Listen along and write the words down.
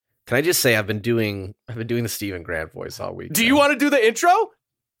Can I just say I've been doing the Stephen Grant voice all week. Do you want to do the intro?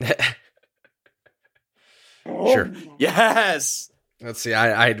 Sure. Yes. Let's see.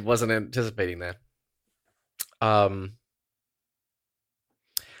 I wasn't anticipating that. All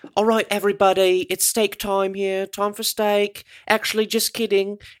right, everybody, it's steak time here. Time for steak. Actually, just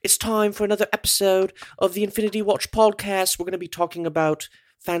kidding. It's time for another episode of the Infinity Watch podcast. We're going to be talking about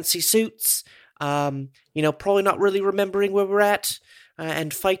fancy suits. Probably not really remembering where we're at,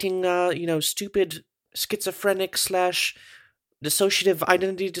 and fighting, stupid schizophrenic / dissociative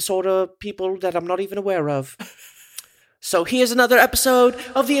identity disorder people that I'm not even aware of. So here's another episode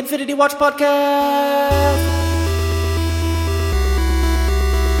of the Infinity Watch podcast.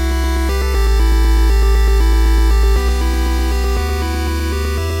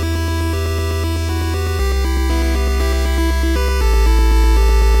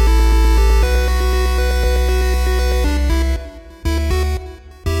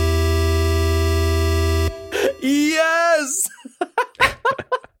 Yes!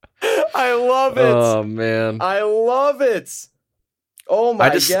 I love it. Oh, man. I love it. Oh, my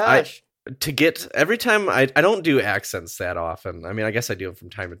gosh. Every time I don't do accents that often. I mean, I guess I do them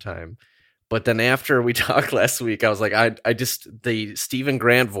from time to time. But then after we talked last week, I was like, the Stephen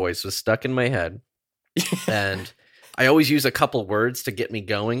Grant voice was stuck in my head. And I always use a couple words to get me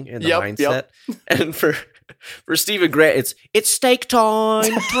going in the mindset. Yep. And for Stephen Grant, it's steak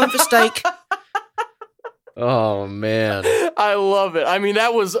time. Time for steak. Oh, man. I love it. I mean,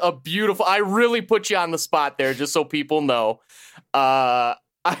 that was a beautiful... I really put you on the spot there, just so people know. And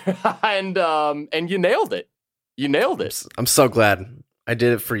you nailed it. You nailed it. I'm so glad. I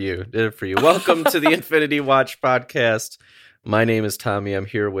did it for you. Welcome to the Infinity Watch podcast. My name is Tommy. I'm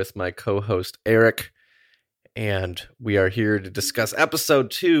here with my co-host, Eric. And we are here to discuss episode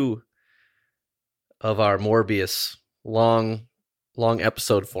 2 of our Morbius long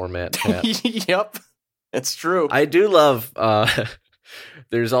episode format. Yep. It's true. I do love,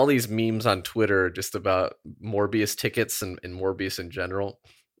 there's all these memes on Twitter just about Morbius tickets and Morbius in general.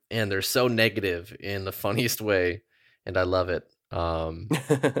 And they're so negative in the funniest way. And I love it.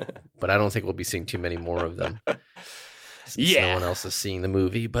 But I don't think we'll be seeing too many more of them. Since no one else is seeing the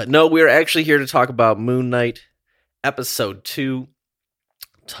movie. But no, we're actually here to talk about Moon Knight episode 2,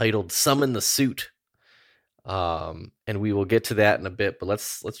 titled Summon the Suit. And we will get to that in a bit, but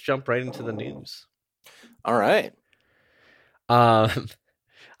let's jump right into the news. All right. I'm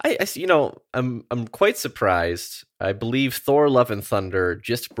quite surprised. I believe Thor: Love and Thunder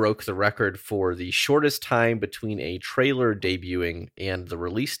just broke the record for the shortest time between a trailer debuting and the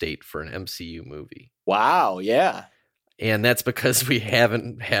release date for an MCU movie. Wow, yeah. And that's because we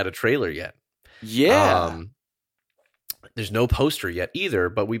haven't had a trailer yet. Yeah. There's no poster yet either,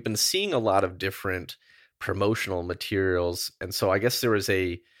 but we've been seeing a lot of different promotional materials. And so I guess there was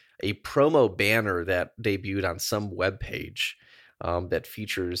a promo banner that debuted on some webpage that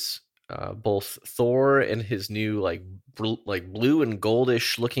features both Thor and his new blue and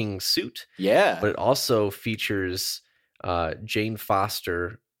goldish looking suit. Yeah. But it also features Jane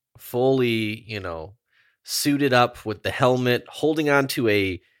Foster fully, suited up with the helmet, holding on to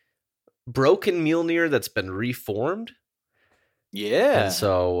a broken Mjolnir that's been reformed. Yeah. And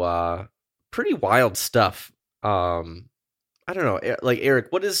so pretty wild stuff. I don't know, like, Eric,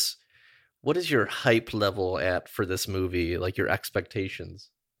 what is your hype level at for this movie? Like, your expectations?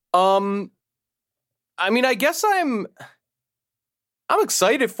 I mean, I guess I'm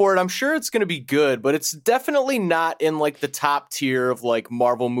excited for it. I'm sure it's going to be good, but it's definitely not in like the top tier of like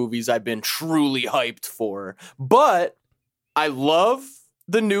Marvel movies I've been truly hyped for. But I love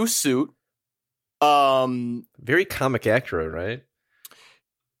the new suit. Very comic accurate, right?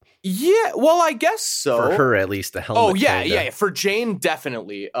 Yeah, well, I guess so. For her, at least, the helmet. Oh, yeah, yeah. For Jane,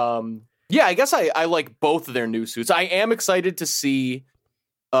 definitely. Yeah, I guess I like both of their new suits. I am excited to see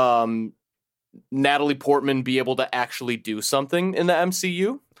Natalie Portman be able to actually do something in the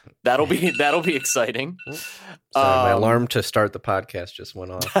MCU. That'll be exciting. Sorry, my alarm to start the podcast just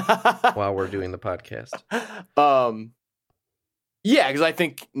went off while we're doing the podcast. Yeah, because I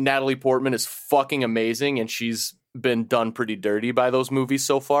think Natalie Portman is fucking amazing, and she's been done pretty dirty by those movies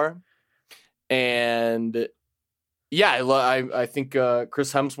so far. And yeah, I think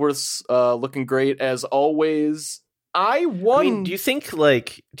Chris Hemsworth's looking great as always. I mean, do you think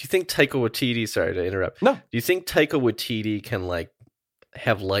Taika Waititi, sorry to interrupt. No. Do you think Taika Waititi can like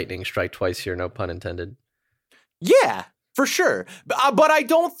have lightning strike twice here, no pun intended? Yeah, for sure. But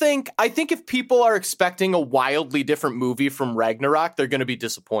I think if people are expecting a wildly different movie from Ragnarok, they're going to be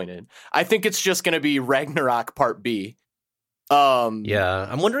disappointed. I think it's just going to be Ragnarok Part B. Yeah,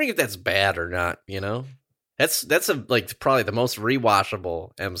 I'm wondering if that's bad or not, That's like probably the most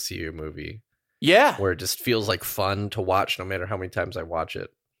rewatchable MCU movie. Yeah. Where it just feels like fun to watch no matter how many times I watch it.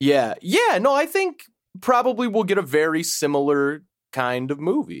 Yeah. Yeah. No, I think probably we'll get a very similar kind of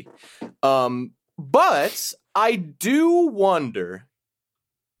movie. But I do wonder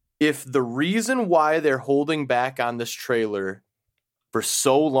if the reason why they're holding back on this trailer for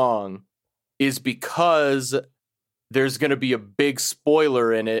so long is because there's going to be a big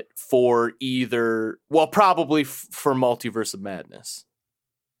spoiler in it for probably for Multiverse of Madness.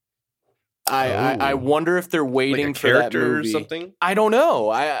 I wonder if they're waiting like a for that character movie or something. I don't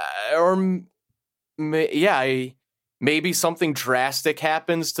know. Maybe something drastic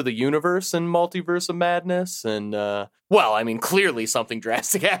happens to the universe in Multiverse of Madness, and clearly something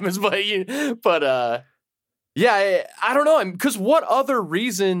drastic happens, but I don't know. Because what other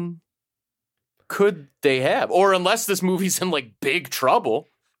reason could they have? Or unless this movie's in like big trouble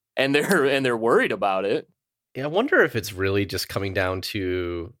and they're worried about it. Yeah, I wonder if it's really just coming down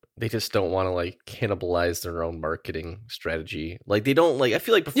to they just don't want to like cannibalize their own marketing strategy. Like they don't like. I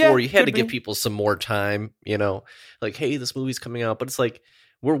feel like before you had to give people some more time. Like hey, this movie's coming out, but it's like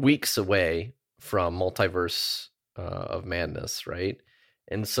we're weeks away from Multiverse of Madness, right?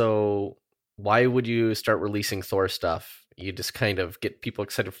 And so why would you start releasing Thor stuff? You just kind of get people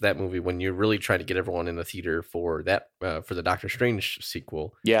excited for that movie when you're really trying to get everyone in the theater for that for the Doctor Strange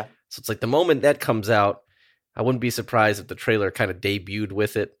sequel. Yeah. So it's like the moment that comes out, I wouldn't be surprised if the trailer kind of debuted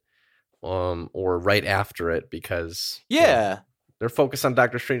with it. Or right after it, because they're focused on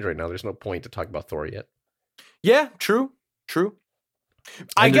Doctor Strange right now. There's no point to talk about Thor yet. Yeah, true.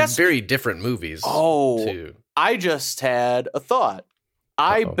 I guess very different movies. Too. I just had a thought.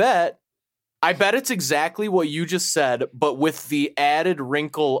 I bet it's exactly what you just said, but with the added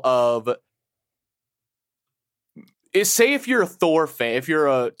wrinkle of, say if you're a Thor fan,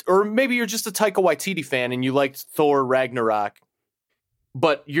 or maybe you're just a Taika Waititi fan and you liked Thor Ragnarok,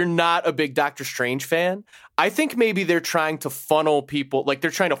 but you're not a big Doctor Strange fan, I think maybe they're trying to funnel people, like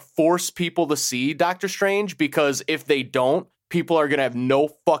they're trying to force people to see Doctor Strange, because if they don't, people are going to have no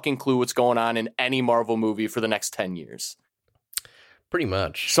fucking clue what's going on in any Marvel movie for the next 10 years. Pretty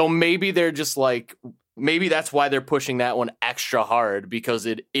much. So maybe they're just like, maybe that's why they're pushing that one extra hard, because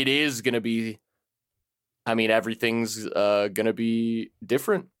it is going to be, everything's going to be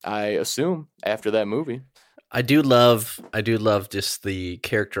different, I assume, after that movie. I do love just the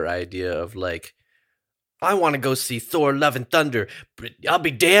character idea of like, I want to go see Thor Love and Thunder, but I'll be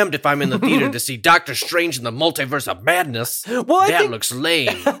damned if I'm in the theater to see Doctor Strange in the Multiverse of Madness. Well, that looks lame.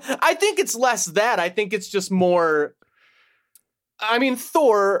 I think it's less that. I think it's just more,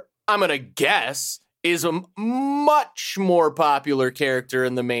 Thor, I'm going to guess, is a much more popular character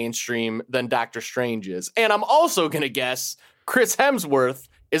in the mainstream than Doctor Strange is. And I'm also going to guess Chris Hemsworth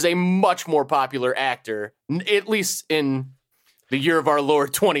is a much more popular actor, at least in the year of our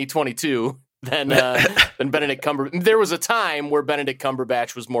Lord 2022, than Benedict Cumberbatch. There was a time where Benedict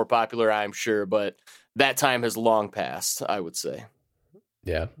Cumberbatch was more popular, I'm sure, but that time has long passed, I would say.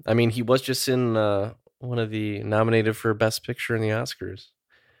 Yeah. He was just in one of the nominated for Best Picture in the Oscars.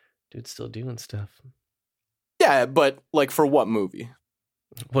 Dude's still doing stuff. Yeah, but like for what movie?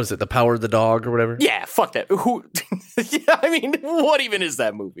 What is it, The Power of the Dog or whatever? Yeah, fuck that. Who? What even is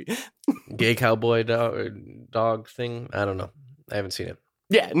that movie? Gay cowboy dog thing? I don't know. I haven't seen it.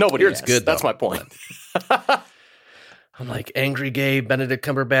 Yeah, nobody has. It's good, That's though. my point. I'm like, angry gay Benedict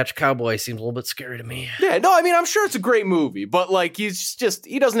Cumberbatch cowboy seems a little bit scary to me. Yeah, no, I'm sure it's a great movie, but like he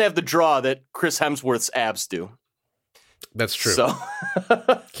doesn't have the draw that Chris Hemsworth's abs do. That's true. So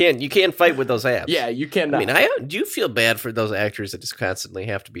you can't fight with those abs. Yeah, you cannot. Do you feel bad for those actors that just constantly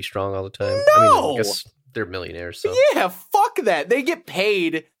have to be strong all the time? No. I guess they're millionaires. So yeah, fuck that. They get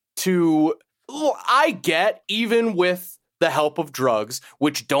paid to. I get, even with the help of drugs,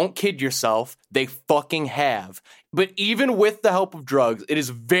 which, don't kid yourself, they fucking have. But even with the help of drugs, it is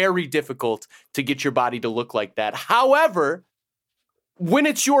very difficult to get your body to look like that. However, when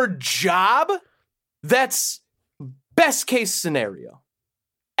it's your job, that's best case scenario.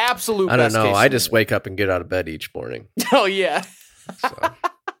 Absolute best case scenario. I just wake up and get out of bed each morning. Oh, yeah.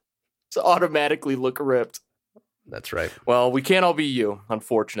 So automatically look ripped. That's right. Well, we can't all be you,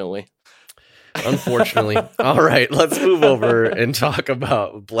 unfortunately. Unfortunately. All right, let's move over and talk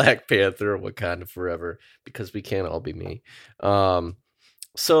about Black Panther, Wakanda Forever, because we can't all be me.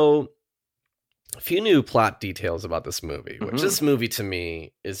 So a few new plot details about this movie, which this movie to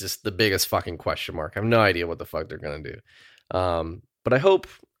me is just the biggest fucking question mark. I have no idea what the fuck they're going to do. But I hope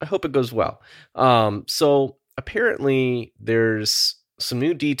it goes well. So apparently there's some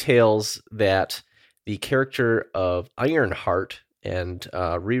new details that the character of Ironheart and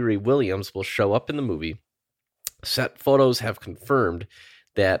Riri Williams will show up in the movie. Set photos have confirmed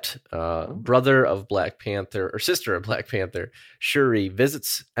that brother of Black Panther, or sister of Black Panther, Shuri,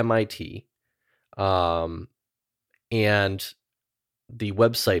 visits MIT. And the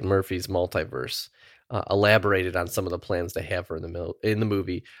website Murphy's Multiverse elaborated on some of the plans they have for in the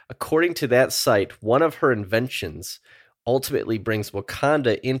movie. According to that site, one of her inventions ultimately brings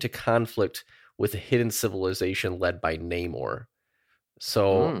Wakanda into conflict with a hidden civilization led by Namor.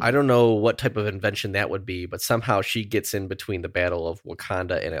 So I don't know what type of invention that would be, but somehow she gets in between the battle of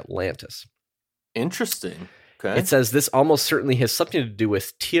Wakanda and Atlantis. Interesting. Okay. It says this almost certainly has something to do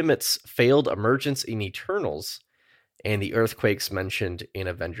with Tiamat's failed emergence in Eternals and the earthquakes mentioned in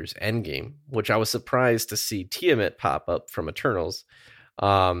Avengers Endgame, which I was surprised to see Tiamat pop up from Eternals.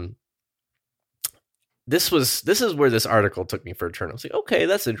 This is where this article took me for a turn. I was like, okay,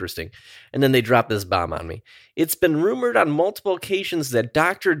 that's interesting. And then they dropped this bomb on me. It's been rumored on multiple occasions that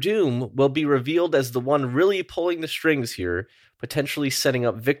Doctor Doom will be revealed as the one really pulling the strings here, potentially setting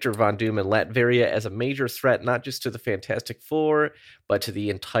up Victor Von Doom and Latveria as a major threat, not just to the Fantastic Four, but to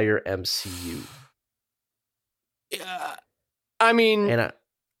the entire MCU. Yeah, I mean, And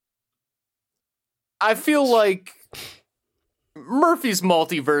I feel like Murphy's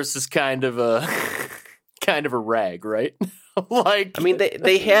Multiverse is kind of a rag, right? Like, I mean,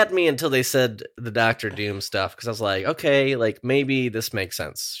 they had me until they said the Doctor Doom stuff, because I was like, okay, like maybe this makes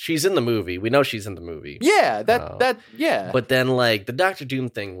sense. She's in the movie. We know she's in the movie. Yeah, yeah. But then, like, the Doctor Doom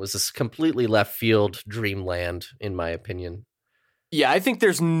thing was this completely left field dreamland, in my opinion. Yeah, I think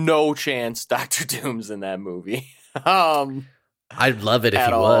there's no chance Doctor Doom's in that movie. I'd love it if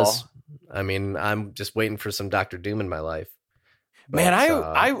he all. was. I mean, I'm just waiting for some Doctor Doom in my life. Man,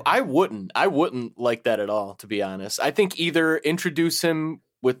 I wouldn't like that at all, to be honest. I think either introduce him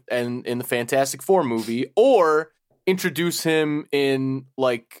in the Fantastic Four movie, or introduce him in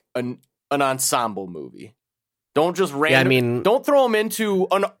like an ensemble movie. Don't just don't throw him into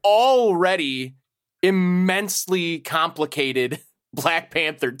an already immensely complicated Black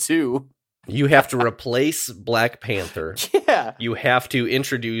Panther 2. You have to replace Black Panther. Yeah. You have to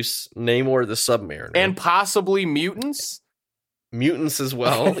introduce Namor the Submariner. And possibly mutants. Mutants as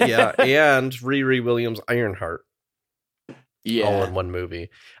well, yeah. And Riri Williams Ironheart. Yeah. All in one movie.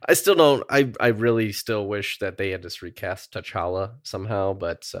 I still don't, I really still wish that they had just recast T'Challa somehow,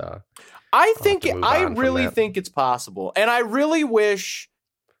 but I really think it's possible. And I really wish,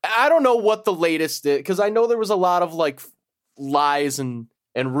 I don't know what the latest is, because I know there was a lot of like lies and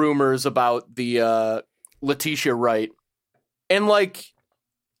rumors about the Letitia Wright. And like,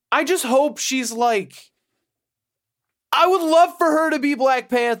 I just hope she's like, I would love for her to be Black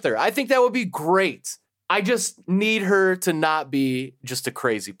Panther. I think that would be great. I just need her to not be just a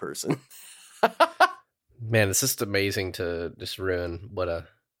crazy person. Man, it's just amazing to just ruin what a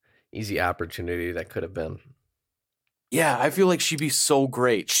easy opportunity that could have been. Yeah, I feel like she'd be so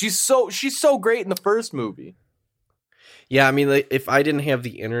great. She's so great in the first movie. Yeah, I mean, like, if I didn't have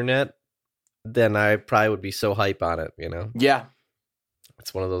the internet, then I probably would be so hype on it, you know? Yeah.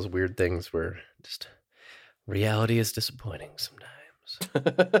 It's one of those weird things where just reality is disappointing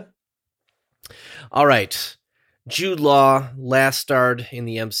sometimes. All right. Jude Law last starred in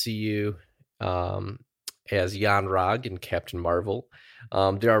the MCU as Jan Rog in Captain Marvel.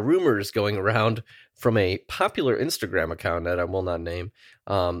 There are rumors going around from a popular Instagram account that I will not name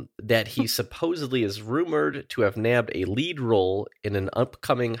that he supposedly is rumored to have nabbed a lead role in an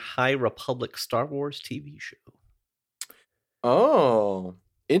upcoming High Republic Star Wars TV show. Oh.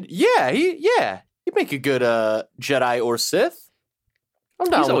 He'd make a good Jedi or Sith. I'm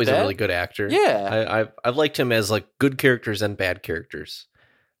down with that. He's always a really good actor. Yeah. I've liked him as like good characters and bad characters.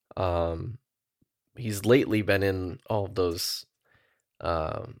 He's lately been in all of those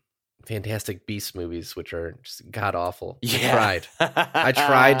Fantastic Beasts movies, which are just god awful. Yeah. I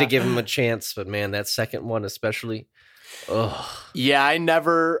tried to give him a chance, but man, that second one especially. Ugh. Yeah,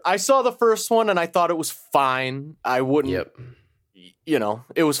 I saw the first one and I thought it was fine. I wouldn't. Yep. You know,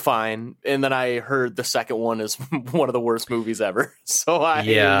 it was fine. And then I heard the second one is one of the worst movies ever. So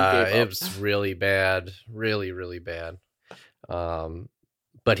it was really bad. Really, really bad.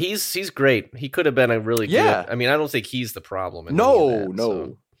 But he's great. He could have been a really good. I mean, I don't think he's the problem.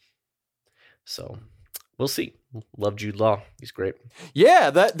 No. So we'll see. Love Jude Law. He's great. Yeah,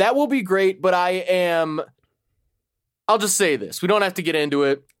 that will be great. But I'll just say this. We don't have to get into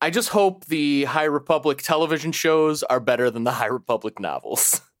it. I just hope the High Republic television shows are better than the High Republic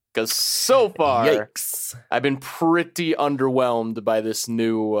novels. Because so far, yikes, I've been pretty underwhelmed by this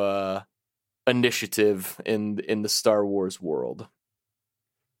new initiative in the Star Wars world.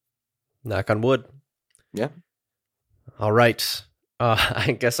 Knock on wood. Yeah. All right.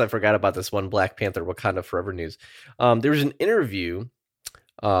 I guess I forgot about this one Black Panther Wakanda Forever news. There was an interview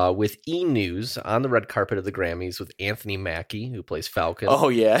with E! News on the red carpet of the Grammys with Anthony Mackie, who plays Falcon. Oh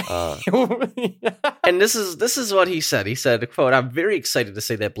yeah. And this is what he said. He said, quote, "I'm very excited to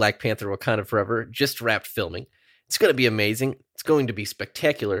say that Black Panther Wakanda Forever just wrapped filming. It's going to be amazing. It's going to be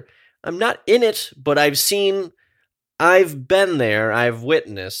spectacular. I'm not in it, but I've been there, I've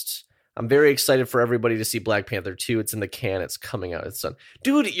witnessed. I'm very excited for everybody to see Black Panther 2. It's in the can. It's coming out. It's done."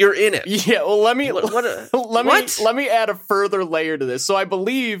 Dude, you're in it. Yeah, well, let me What? add a further layer to this. So I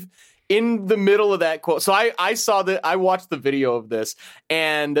believe in the middle of that quote. So I watched the video of this,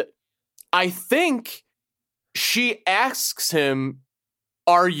 and I think she asks him,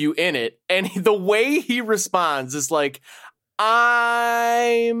 "Are you in it?" And the way he responds is like,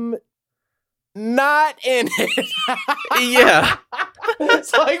 "I'm not in it." Yeah.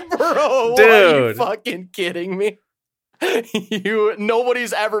 It's like, bro, Dude. are you fucking kidding me?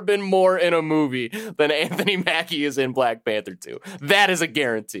 Nobody's ever been more in a movie than Anthony Mackie is in Black Panther 2. That is a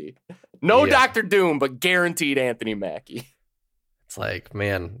guarantee. No Yeah. Doctor Doom, but guaranteed Anthony Mackie. It's like,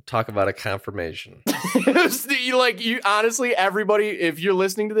 man, talk about a confirmation. You honestly, everybody, if you're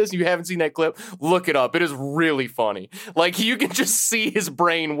listening to this, you haven't seen that clip, look it up. It is really funny. Like, you can just see his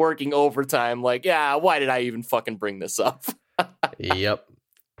brain working overtime. Like, yeah, why did I even fucking bring this up? Yep.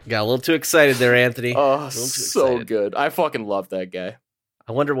 Got a little too excited there, Anthony. Oh, so good. I fucking love that guy.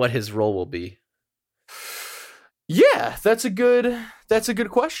 I wonder what his role will be. Yeah, that's a good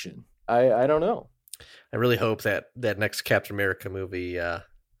question. I don't know. I really hope that next Captain America movie is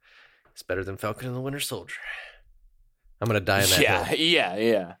better than Falcon and the Winter Soldier. I'm going to die on that hill.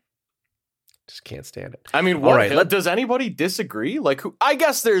 Yeah. Just can't stand it. I mean, does anybody disagree? Like, I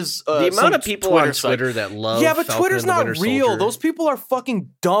guess there's the amount of people on Twitter that love but Falcon Twitter's and the not Winter real. Soldier. Those people are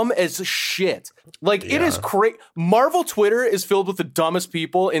fucking dumb as shit. Like, it is Yeah. crazy. Marvel Twitter is filled with the dumbest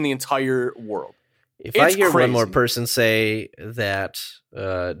people in the entire world. If I hear crazy. one more person say that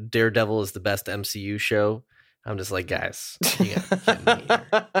Daredevil is the best MCU show, I'm just like, guys, you gotta be kidding me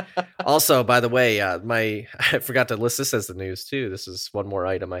here. Also, by the way, I forgot to list this as the news too. This is one more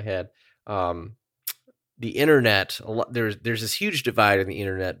item I had. The internet, there's this huge divide in the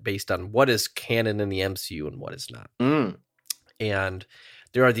internet based on what is canon in the MCU and what is not. And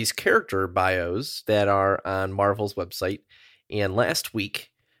there are these character bios that are on Marvel's website. And last week,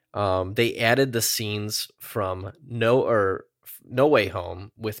 they added the scenes from No Way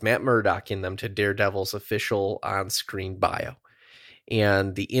Home with Matt Murdock in them to Daredevil's official on-screen bio.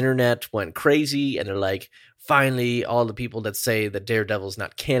 And the internet went crazy, and they're like, finally, all the people that say that Daredevil's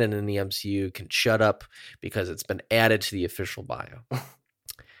not canon in the MCU can shut up because it's been added to the official bio.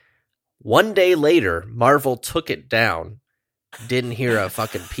 One day later, Marvel took it down. Didn't hear a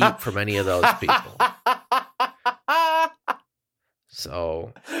fucking peep from any of those people.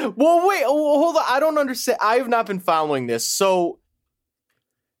 So, well, wait, hold on. I don't understand. I have not been following this. So,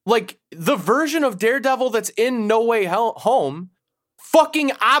 like, the version of Daredevil that's in No Way Home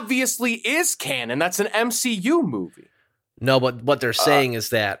fucking obviously is canon. That's an MCU movie. No, but what they're saying is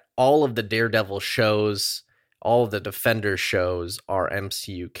that all of the Daredevil shows, all of the Defender shows are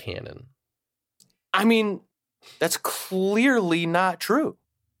MCU canon. I mean, that's clearly not true.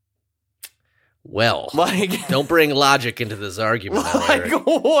 Well, don't bring logic into this argument.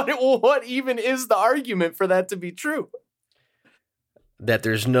 What even is the argument for that to be true? That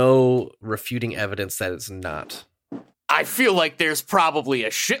there's no refuting evidence that it's not. I feel like there's probably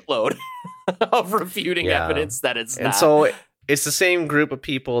a shitload of refuting evidence that it's not. And so it's the same group of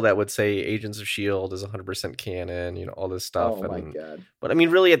people that would say Agents of S.H.I.E.L.D. is 100% canon, all this stuff. Oh, my God. But I mean,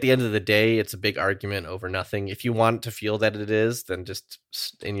 really, at the end of the day, it's a big argument over nothing. If you want to feel that it is, then just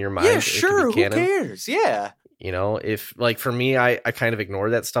in your mind, it could be canon. Who cares? Yeah. If, like, for me, I kind of ignore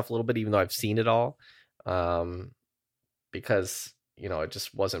that stuff a little bit, even though I've seen it all. Because, it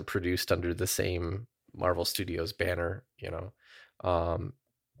just wasn't produced under the same Marvel Studios banner,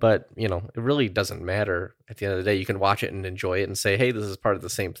 But, it really doesn't matter. At the end of the day, you can watch it and enjoy it and say, hey, this is part of the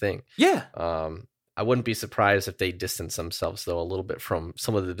same thing. Yeah. I wouldn't be surprised if they distance themselves, though, a little bit from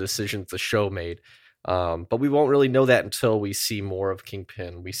some of the decisions the show made. But we won't really know that until we see more of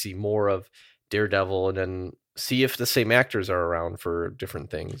Kingpin. We see more of Daredevil, and then see if the same actors are around for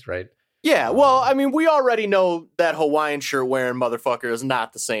different things, right? Yeah, well, I mean, we already know that Hawaiian shirt wearing motherfucker is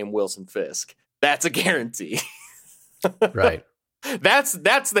not the same Wilson Fisk. That's a guarantee. Right. That's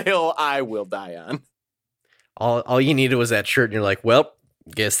the hill I will die on. All you needed was that shirt, and you're like, well,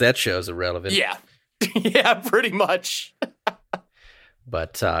 guess that show's irrelevant. Yeah. Yeah, pretty much.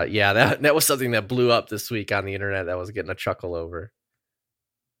 But that was something that blew up this week on the internet that I was getting a chuckle over.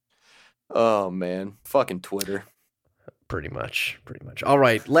 Oh, man. Fucking Twitter. Pretty much. All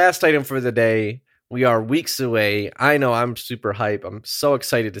right, last item for the day. We are weeks away. I know I'm super hype. I'm so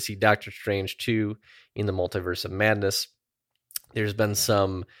excited to see Doctor Strange 2 in the Multiverse of Madness. There's been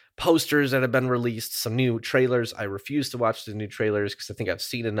some posters that have been released, some new trailers. I refuse to watch the new trailers because I think I've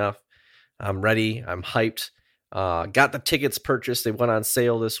seen enough. I'm ready. I'm hyped. Got the tickets purchased. They went on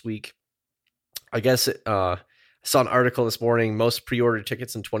sale this week. I guess I saw an article this morning. Most pre-ordered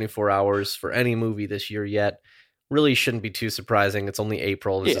tickets in 24 hours for any movie this year yet. Really shouldn't be too surprising. It's only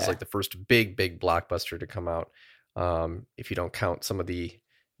April. This is like the first big blockbuster to come out. If you don't count some of the,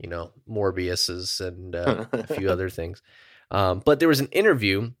 Morbiuses and a few other things. But there was an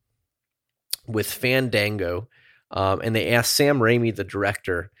interview with Fandango, and they asked Sam Raimi, the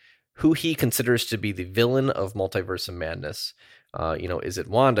director, who he considers to be the villain of Multiverse of Madness. Is it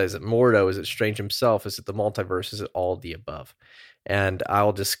Wanda? Is it Mordo? Is it Strange himself? Is it the multiverse? Is it all of the above? And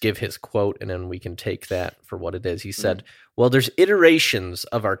I'll just give his quote, and then we can take that for what it is. He said, well, there's iterations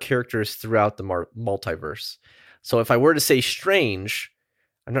of our characters throughout the multiverse. So if I were to say Strange,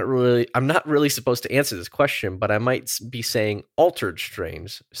 I'm not really supposed to answer this question, but I might be saying altered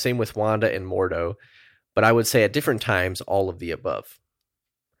Strange. Same with Wanda and Mordo. But I would say at different times, all of the above.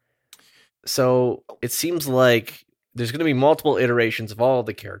 So it seems like there's going to be multiple iterations of all of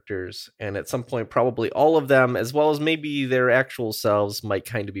the characters, and at some point, probably all of them, as well as maybe their actual selves, might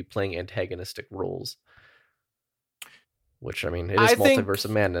kind of be playing antagonistic roles. Which, it is Multiverse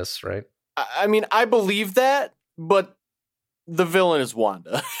of Madness, right? I believe that, but the villain is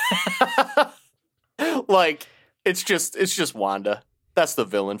Wanda. It's just Wanda. That's the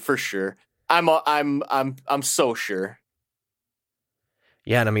villain for sure. I'm so sure.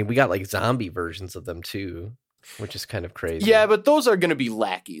 Yeah, and we got like zombie versions of them too, which is kind of crazy. Yeah, but those are going to be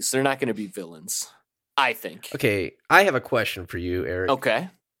lackeys. They're not going to be villains, I think. Okay, I have a question for you, Eric. Okay.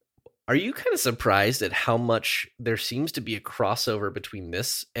 Are you kind of surprised at how much there seems to be a crossover between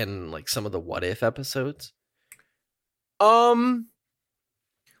this and like some of the What If episodes? Or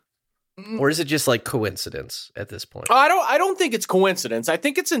is it just like coincidence at this point? I don't think it's coincidence. I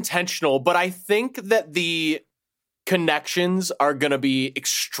think it's intentional, but I think that the connections are going to be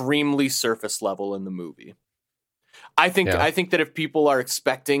extremely surface level in the movie. I think that if people are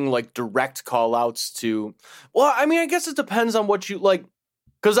expecting like direct call outs to, I guess it depends on what you like,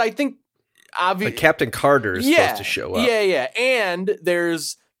 because I think obviously Captain Carter is supposed to show up. Yeah. And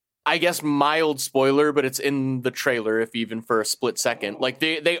there's, I guess, mild spoiler, but it's in the trailer, if even for a split second. Like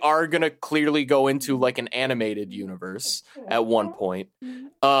they are going to clearly go into like an animated universe at one point.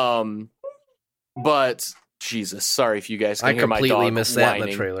 But Jesus, sorry if you guys can hear my dog whining. I completely missed that in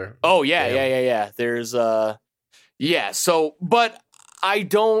the trailer. Oh, yeah. There's, so, but I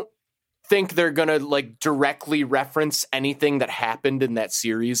don't think they're going to, like, directly reference anything that happened in that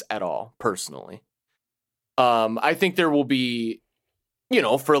series at all, personally. I think there will be,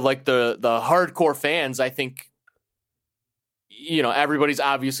 for, like, the hardcore fans, I think, everybody's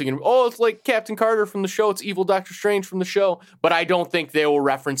obviously going to, it's like Captain Carter from the show, it's evil Doctor Strange from the show, but I don't think they will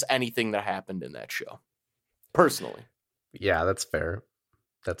reference anything that happened in that show. Personally. Yeah, that's fair.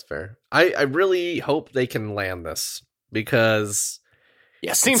 I really hope they can land this because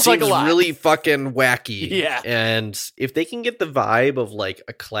seems like a lot. Really fucking wacky. Yeah. And if they can get the vibe of like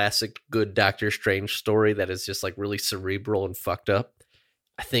a classic good Doctor Strange story that is just like really cerebral and fucked up,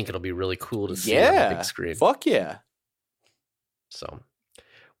 I think it'll be really cool to see on the big screen. Fuck yeah. So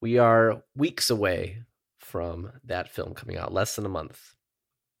we are weeks away from that film coming out, less than a month.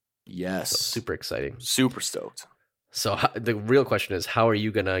 Yes. So super exciting. Super stoked. So the real question is, how are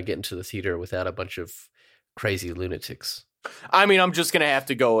you going to get into the theater without a bunch of crazy lunatics? I'm just going to have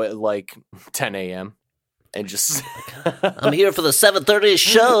to go at like 10 a.m. and just... I'm here for the 7:30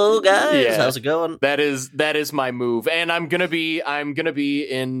 show, guys. Yeah, how's it going? That is my move. And I'm going to be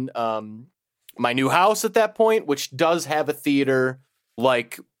in my new house at that point, which does have a theater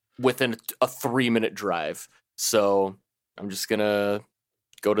like within a 3-minute drive. So I'm just going to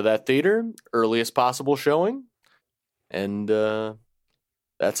go to that theater, earliest possible showing, and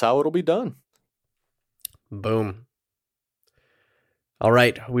that's how it'll be done. Boom. All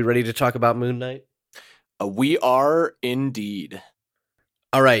right, are we ready to talk about Moon Knight? We are indeed.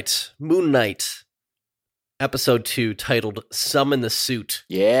 All right, Moon Knight, episode 2, titled Summon the Suit.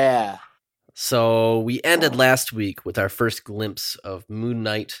 Yeah. So we ended last week with our first glimpse of Moon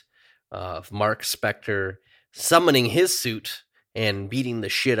Knight, of Mark Spector summoning his suit and beating the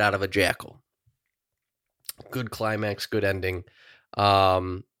shit out of a jackal. Good climax, good ending.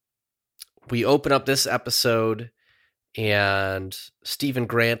 We open up this episode, and Stephen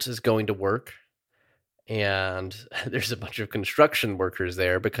Grant is going to work, and there's a bunch of construction workers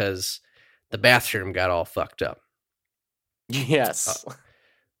there because the bathroom got all fucked up. Yes.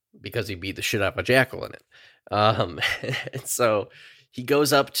 Because he beat the shit out of a jackal in it. And so he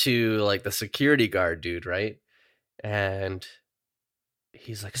goes up to like the security guard dude, right? And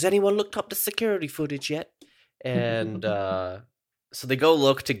he's like, has anyone looked up the security footage yet? And so they go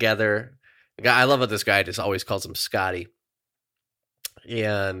look together. The guy, I love how this guy just always calls him Scotty.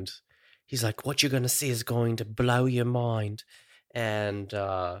 And he's like, what you're going to see is going to blow your mind. And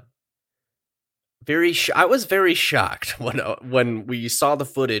I was very shocked when we saw the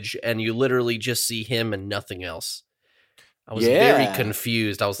footage and you literally just see him and nothing else. I was very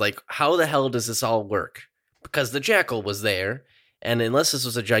confused. I was like, how the hell does this all work? Because the jackal was there. And unless this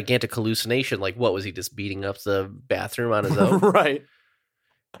was a gigantic hallucination, like what was he just beating up the bathroom on his own? Right.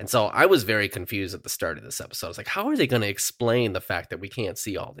 And so I was very confused at the start of this episode. I was like, how are they going to explain the fact that we can't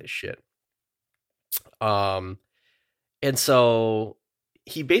see all this shit? And so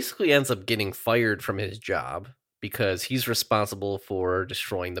he basically ends up getting fired from his job because he's responsible for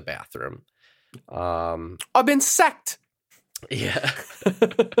destroying the bathroom. I've been sacked. Yeah.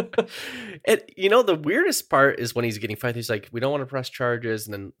 And you know, the weirdest part is when he's getting fired, he's like, we don't want to press charges.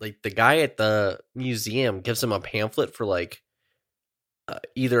 And then like the guy at the museum gives him a pamphlet for like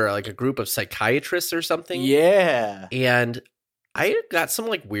either like a group of psychiatrists or something. Yeah. And I got some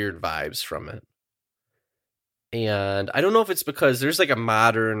like weird vibes from it. And I don't know if it's because there's like a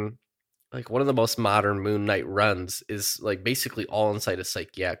modern, like one of the most modern Moon Knight runs is like basically all inside a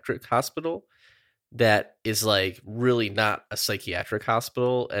psychiatric hospital that is like really not a psychiatric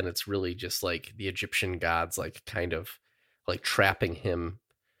hospital. And it's really just like the Egyptian gods, like kind of like trapping him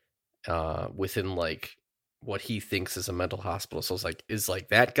within like what he thinks is a mental hospital. So it's like, is like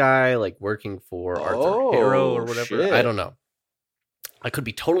that guy like working for Arthur Harrow or whatever? Shit. I don't know. I could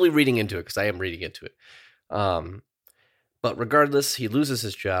be totally reading into it because I am reading into it. But regardless, he loses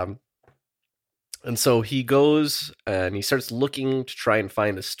his job. And so he goes and he starts looking to try and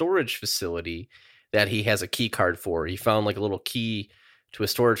find a storage facility that he has a key card for. He found like a little key to a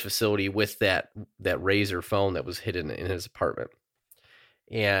storage facility with that Razor phone that was hidden in his apartment.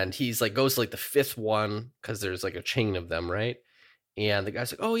 And he's like, goes to like the fifth one because there's like a chain of them, right? And the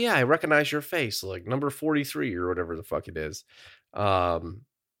guy's like, oh yeah, I recognize your face, like number 43 or whatever the fuck it is. I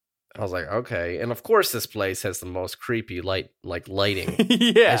was like, okay. And of course, this place has the most creepy lighting.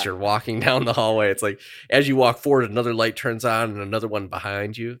 Yeah. As you're walking down the hallway, it's like as you walk forward, another light turns on and another one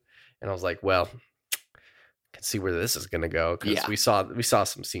behind you. And I was like, well, I can see where this is going to go because we saw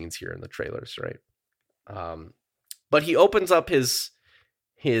some scenes here in the trailers, right? But he opens up his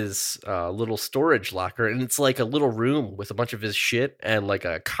little storage locker, and it's like a little room with a bunch of his shit and like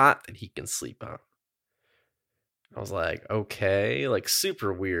a cot that he can sleep on. I was like, okay, like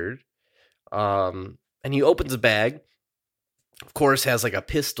super weird. And he opens a bag. Of course, has like a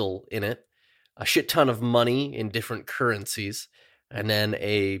pistol in it, a shit ton of money in different currencies, and then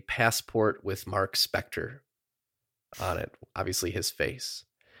a passport with Mark Spector on it. Obviously, his face.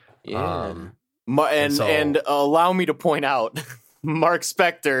 Yeah. And allow me to point out, Mark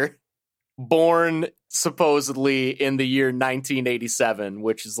Spector, born supposedly in the year 1987,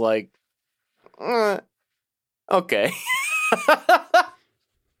 which is like, okay.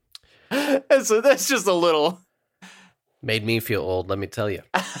 And so that's just a little. Made me feel old, let me tell you.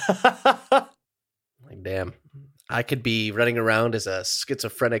 Like, damn. I could be running around as a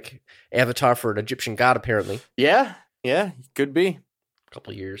schizophrenic avatar for an Egyptian god, apparently. Yeah, could be. A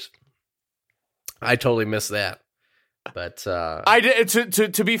couple years. I totally missed that. But I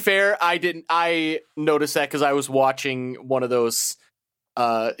did. To be fair, I didn't. I noticed that because I was watching one of those,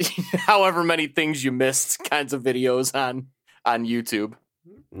 however many things you missed kinds of videos on YouTube.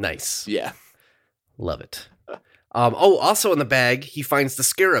 Nice. Yeah, love it. Also in the bag, he finds the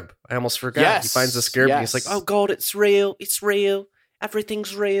scarab. I almost forgot. Yes. He finds the scarab and he's like, oh God, it's real. It's real.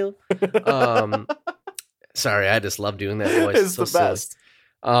 Everything's real. Sorry, I just love doing that voice. It's so the best.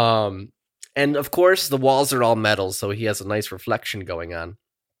 Silly. And of course, the walls are all metal, so he has a nice reflection going on.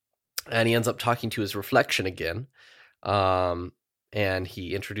 And he ends up talking to his reflection again. And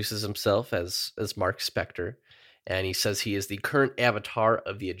he introduces himself as Mark Spector. And he says he is the current avatar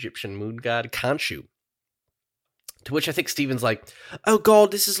of the Egyptian moon god Khonshu. To which I think Steven's like, oh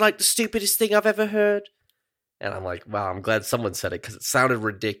God, this is like the stupidest thing I've ever heard. And I'm like, wow, I'm glad someone said it because it sounded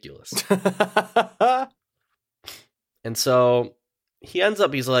ridiculous. And so he ends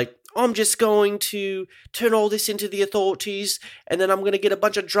up, he's like, I'm just going to turn all this into the authorities, and then I'm going to get a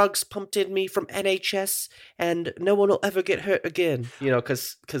bunch of drugs pumped in me from NHS, and no one will ever get hurt again. You know,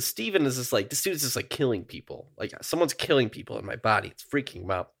 because Steven is just like, this dude's just like killing people. Like, someone's killing people in my body. It's freaking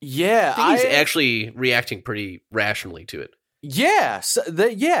him out. Yeah. I think he's actually reacting pretty rationally to it. Yeah.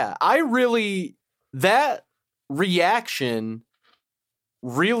 I really, that reaction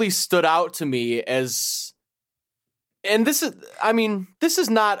really stood out to me as, and this is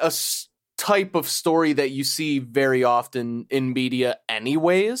not a type of story that you see very often in media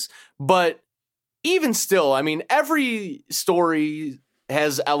anyways, but even still, I mean, every story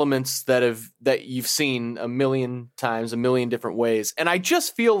has elements that you've seen a million times, a million different ways. And I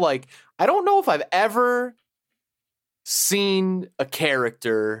just feel like, I don't know if I've ever seen a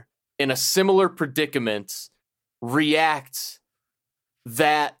character in a similar predicament react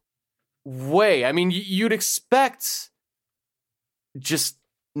that way. I mean, you'd expect just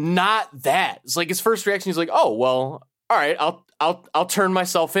not that. It's like his first reaction is like, "Oh, well, all right, I'll turn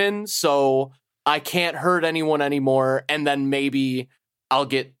myself in so I can't hurt anyone anymore, and then maybe I'll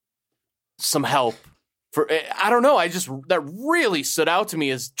get some help." I don't know. That really stood out to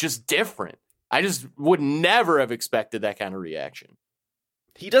me as just different. I just would never have expected that kind of reaction.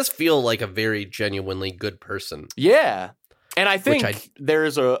 He does feel like a very genuinely good person. Yeah. And I think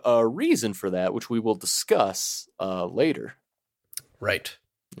there's a reason for that, which we will discuss later. Right.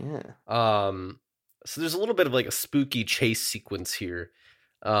 Yeah. So there's a little bit of like a spooky chase sequence here.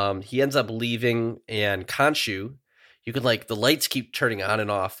 He ends up leaving, and Khonshu, you could like, the lights keep turning on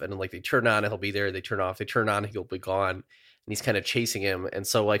and off, and like they turn on and he'll be there, they turn off, they turn on, he'll be gone, and he's kind of chasing him. And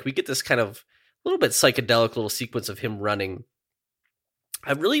so like we get this kind of little bit psychedelic little sequence of him running.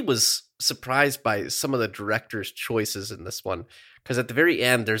 I really was surprised by some of the director's choices in this one, because at the very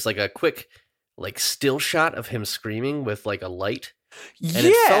end there's like a quick like still shot of him screaming with like a light, and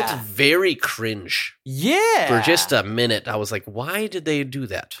it felt very cringe. Yeah, for just a minute I was like, why did they do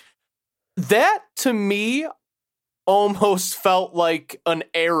that? That to me almost felt like an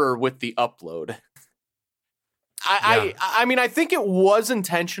error with the upload. I mean, I think it was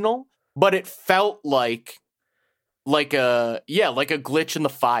intentional, but it felt like a glitch in the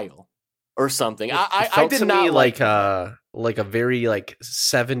file or something. I did not like a very like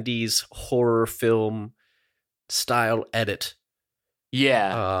 70s horror film style edit.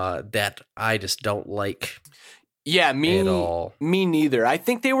 Yeah. That I just don't like. Yeah, me at all. Me neither. I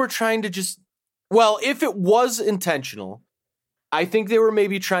think they were trying to if it was intentional, I think they were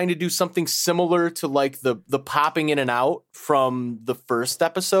maybe trying to do something similar to like the popping in and out from the first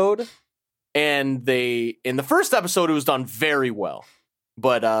episode. And in the first episode, it was done very well.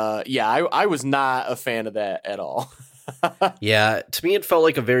 But I was not a fan of that at all. Yeah, to me, it felt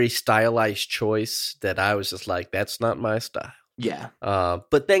like a very stylized choice that I was just like, that's not my style. Yeah.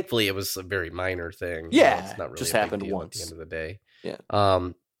 But thankfully, it was a very minor thing. Yeah. It's not really just a big happened deal once. at the end of the day. Yeah.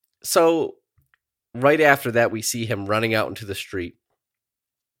 So right after that, we see him running out into the street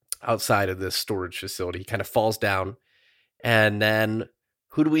outside of this storage facility. He kind of falls down, and then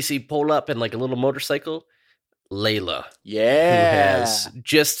who do we see pull up in like a little motorcycle? Layla. Yeah. Who has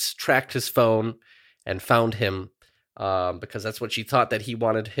just tracked his phone and found him, because that's what she thought that he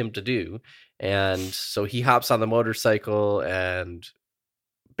wanted him to do. And so he hops on the motorcycle and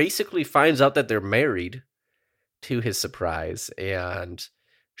basically finds out that they're married, to his surprise. And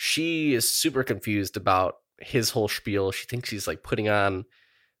she is super confused about his whole spiel. She thinks he's like putting on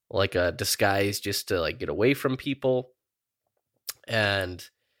like a disguise just to like get away from people. And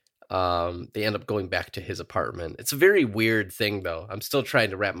they end up going back to his apartment. It's a very weird thing, though. I'm still trying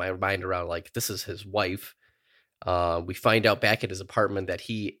to wrap my mind around, like, this is his wife. We find out back at his apartment that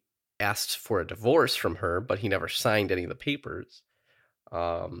he asked for a divorce from her, but he never signed any of the papers.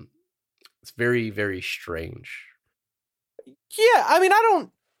 It's very, very strange. Yeah, I mean, I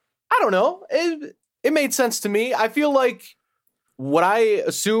don't know. It made sense to me. I feel like what I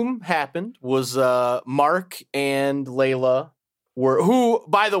assume happened was Mark and Layla who,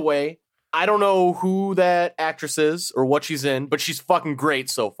 by the way, I don't know who that actress is or what she's in, but she's fucking great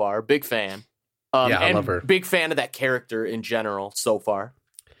so far. Big fan. I love her. Big fan of that character in general so far.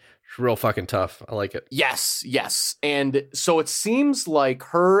 She's real fucking tough. I like it. Yes. And so it seems like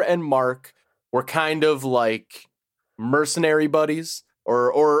her and Mark were kind of like mercenary buddies,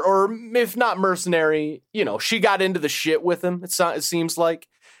 or if not mercenary, she got into the shit with him. It seems like,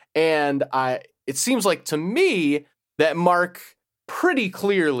 and it seems like to me that Mark pretty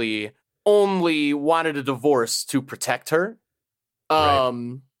clearly only wanted a divorce to protect her.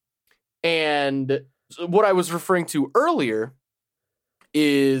 Right. And what I was referring to earlier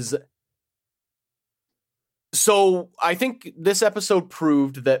is, so I think this episode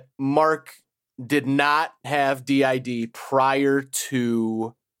proved that Mark did not have DID prior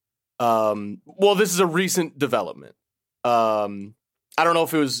to, this is a recent development. I don't know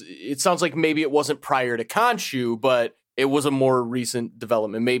if it sounds like maybe it wasn't prior to Khonshu, but it was a more recent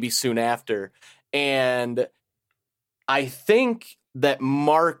development, maybe soon after. And I think that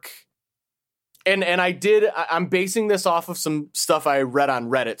Mark and I'm basing this off of some stuff I read on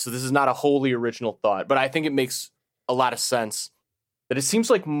Reddit, so this is not a wholly original thought, but I think it makes a lot of sense that it seems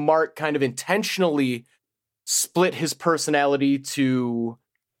like Mark kind of intentionally split his personality to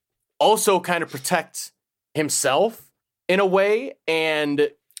also kind of protect himself in a way, and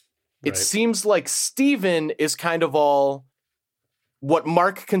it seems like Steven is kind of all what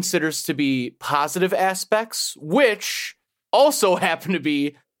Mark considers to be positive aspects, which also happen to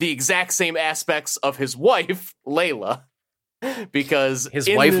be the exact same aspects of his wife, Layla. Because his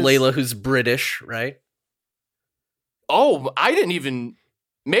wife, Layla, who's British, right? Oh, I didn't even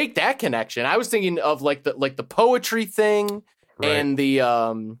make that connection. I was thinking of like the poetry thing and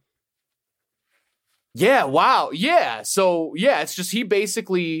the yeah, wow. Yeah. So yeah, it's just he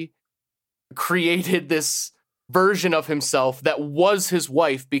basically created this version of himself that was his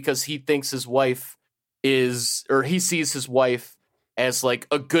wife because he thinks his wife is, or he sees his wife as like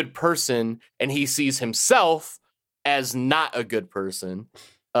a good person, and he sees himself as not a good person,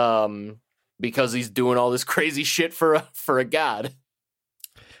 because he's doing all this crazy shit for a god.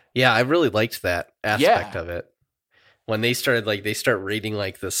 Yeah, I really liked that aspect of it. When they started, like, they start reading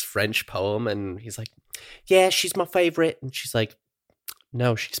like this French poem, and he's like, "Yeah, she's my favorite," and she's like,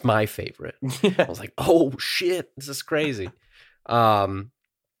 "No, she's my favorite." I was like, "Oh shit, this is crazy."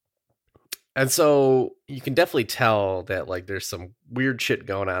 And so you can definitely tell that like there's some weird shit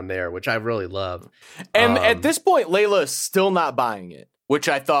going on there, which I really love. And at this point, Layla is still not buying it, which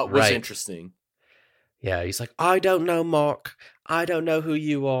I thought was interesting. Yeah, he's like, "I don't know, Mark. I don't know who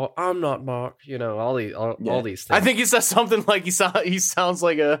you are. I'm not Mark." You know, all these things. I think he says something like he sounds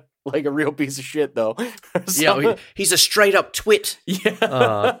like a real piece of shit, though. Yeah, he's a straight up twit.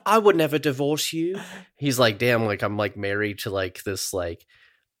 Yeah, I would never divorce you. He's like, damn, like I'm like married to like this like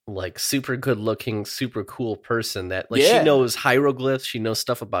super good looking, super cool person that like she knows hieroglyphs, she knows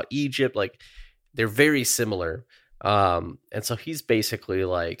stuff about Egypt, like they're very similar. And so he's basically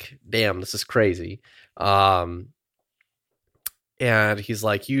like, damn, this is crazy. And he's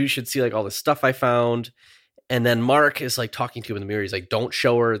like, you should see like all the stuff I found. And then Mark is like talking to him in the mirror. He's like, don't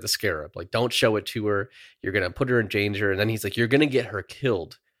show her the scarab. Like, don't show it to her. You're going to put her in danger. And then he's like, you're going to get her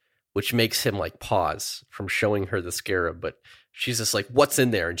killed, which makes him like pause from showing her the scarab. But she's just like, what's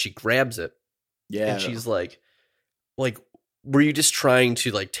in there? And she grabs it. Yeah. And she's like, were you just trying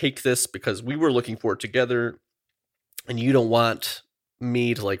to like take this because we were looking for it together and you don't want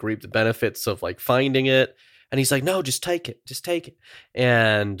me to like reap the benefits of like finding it? And he's like, no, just take it. Just take it.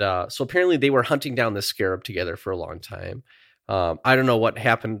 And so apparently they were hunting down this scarab together for a long time. I don't know what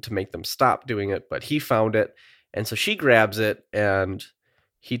happened to make them stop doing it, but he found it. And so she grabs it and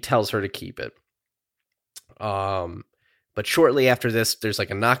he tells her to keep it. But shortly after this, there's like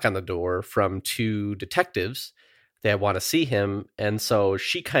a knock on the door from two detectives that want to see him. And so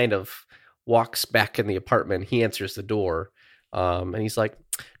she kind of walks back in the apartment. He answers the door. And he's like,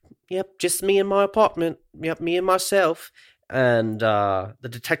 yep, just me in my apartment. Yep, me and myself. And the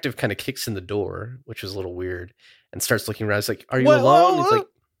detective kind of kicks in the door, which is a little weird, and starts looking around. He's like, are you alone? He's like,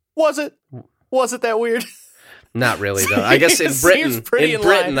 was it that weird? Not really, though. I guess in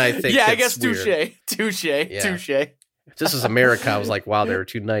Britain, I think. Yeah, I guess touche. If this was America, I was like, wow, they were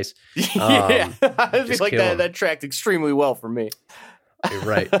too nice. Yeah, I feel like that tracked extremely well for me. You're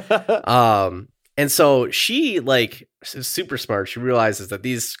right. And so she like is super smart. She realizes that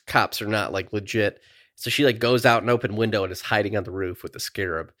these cops are not like legit. So she like goes out an open window and is hiding on the roof with the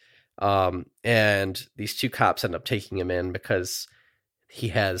scarab. And these two cops end up taking him in because he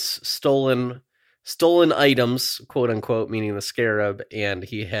has stolen items, quote unquote, meaning the scarab, and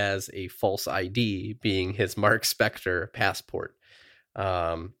he has a false ID, being his Mark Spector passport.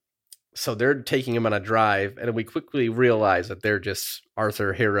 So they're taking him on a drive, and we quickly realize that they're just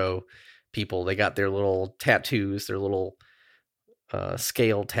Arthur Harrow people. They got their little tattoos, their little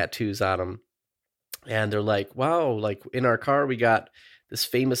scale tattoos on them. And they're like, wow, like in our car, we got this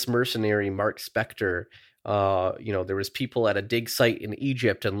famous mercenary, Mark Spector. There was people at a dig site in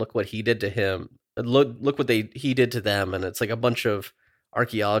Egypt, and look what he did to him. Look what he did to them. And it's like a bunch of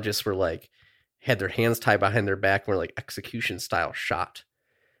archaeologists were like, had their hands tied behind their back and were like execution style shot.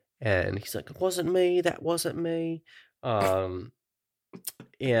 And he's like, it wasn't me. That wasn't me. And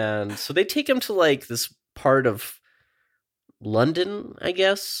so they take him to like this part of London, I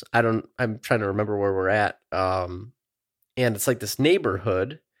guess. I'm trying to remember where we're at. And it's like this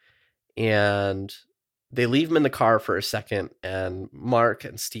neighborhood, and they leave him in the car for a second, and Mark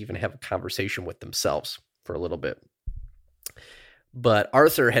and Steven have a conversation with themselves for a little bit. But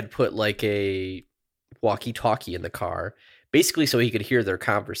Arthur had put like a walkie-talkie in the car basically so he could hear their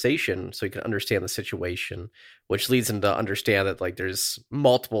conversation, so he could understand the situation, which leads him to understand that like there's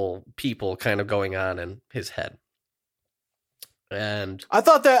multiple people kind of going on in his head. And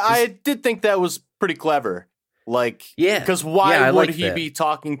I did think that was pretty clever. Like, yeah, because why I would like he that. be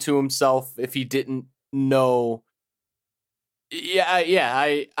talking to himself if he didn't know?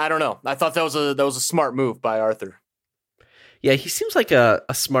 I don't know. I thought that was a smart move by Arthur. Yeah, he seems like a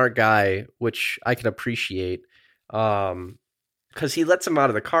smart guy, which I can appreciate. Because he lets him out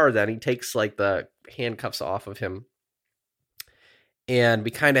of the car, then he takes like the handcuffs off of him. And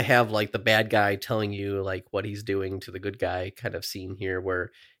we kind of have like the bad guy telling you like what he's doing to the good guy kind of scene here,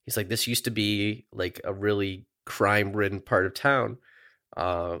 where he's like, this used to be like a really crime-ridden part of town.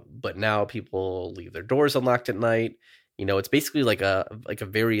 But now people leave their doors unlocked at night. You know, it's basically like a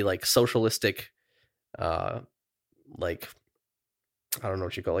very like socialistic, like, I don't know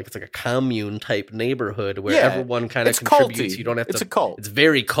what you call it. Like, it's like a commune type neighborhood where everyone kind of contributes. Culty. You don't have to. It's a cult. It's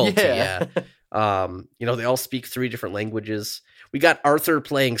very culty. Yeah. You know, they all speak 3 different languages. We got Arthur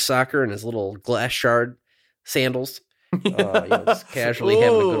playing soccer in his little glass shard sandals. You know, just casually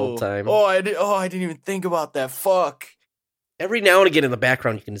having a good old time. I didn't even think about that. Fuck. Every now and again in the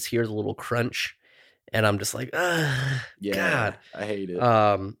background, you can just hear the little crunch, and I'm just like, God, I hate it.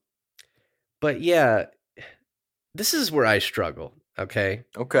 But yeah, this is where I struggle. Okay.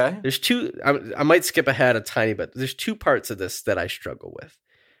 There's 2. I might skip ahead a tiny bit. There's 2 parts of this that I struggle with.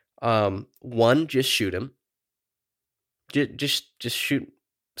 One, just shoot him. Just shoot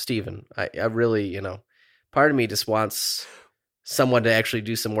Steven. I really, you know, part of me just wants someone to actually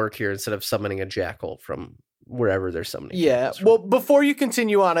do some work here instead of summoning a jackal from wherever they're summoning. Yeah. Well, before you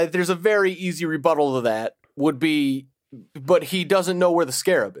continue on, there's a very easy rebuttal to that. Would be, but he doesn't know where the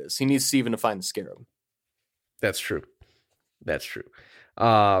scarab is. He needs Steven to find the scarab. That's true.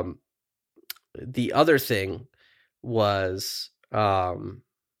 The other thing was,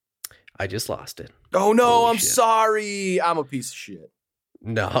 I just lost it. Oh no, I'm sorry. I'm a piece of shit.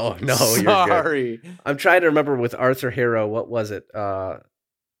 No, sorry. You're good. I'm trying to remember with Arthur Harrow, what was it?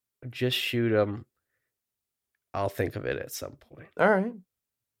 Just shoot him. I'll think of it at some point. All right.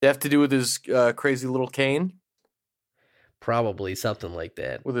 They have to do with his crazy little cane? Probably something like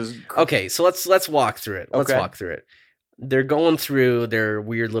that. With his Okay, so let's walk through it. Let's walk through it. They're going through their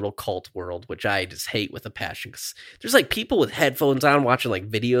weird little cult world, which I just hate with a passion. Cause there's like people with headphones on watching like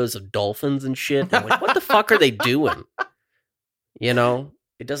videos of dolphins and shit. I'm like, what the fuck are they doing? You know,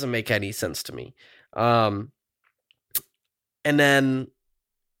 it doesn't make any sense to me. And then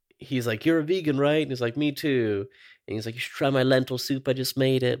he's like, "You're a vegan, right?" And he's like, "Me too." And he's like, "You should try my lentil soup. I just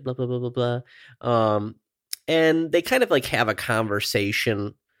made it." Blah blah blah blah blah. And they kind of like have a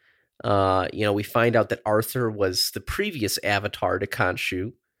conversation. You know, we find out that Arthur was the previous avatar to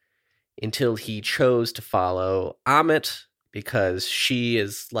Khonshu until he chose to follow Ammit because she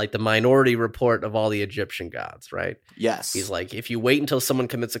is like the minority report of all the Egyptian gods, right? Yes. He's like, if you wait until someone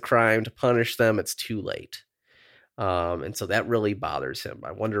commits a crime to punish them, it's too late. And so that really bothers him.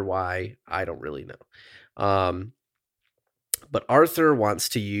 I wonder why. I don't really know. But Arthur wants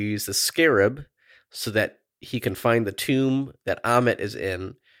to use the scarab so that he can find the tomb that Ammit is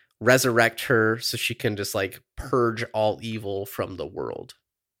in, resurrect her so she can just like purge all evil from the world.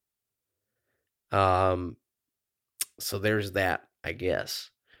 So there's that, I guess.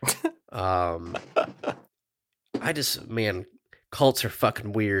 I just, man, cults are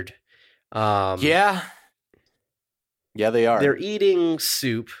fucking weird. Yeah, they are. They're eating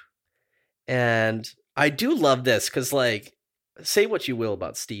soup, and I do love this because, like, say what you will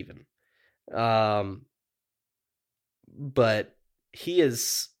about Steven, but he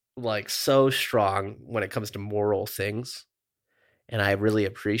is like so strong when it comes to moral things, and I really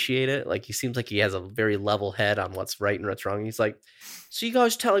appreciate it. Like, he seems like he has a very level head on what's right and what's wrong. He's like, so you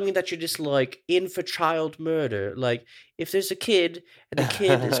guys telling me that you're just like in for child murder? Like, if there's a kid and the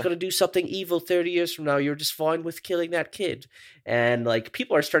kid is going to do something evil 30 years from now, you're just fine with killing that kid. And like,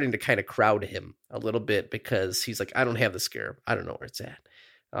 people are starting to kind of crowd him a little bit because he's like, I don't have the scarab. I don't know where it's at.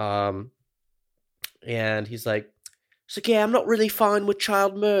 And he's like, yeah, I'm not really fine with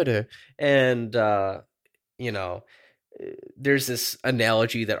child murder. And, you know, there's this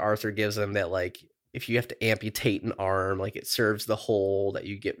analogy that Arthur gives him that, like, if you have to amputate an arm, like, it serves the whole that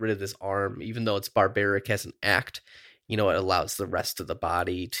you get rid of this arm, even though it's barbaric as an act, you know, it allows the rest of the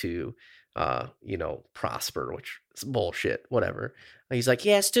body to, you know, prosper, which is bullshit, whatever. And he's like,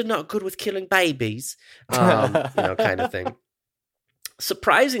 yeah, still not good with killing babies, you know, kind of thing.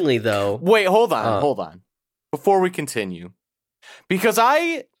 Surprisingly, though. Wait, hold on. Before we continue, because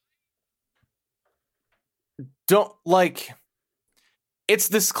I don't like, it's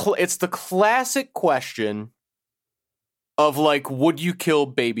the classic question of like, would you kill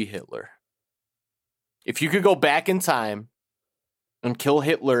baby Hitler? If you could go back in time and kill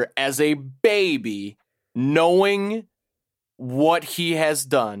Hitler as a baby, knowing what he has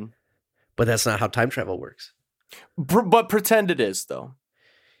done. But that's not how time travel works. But pretend it is, though.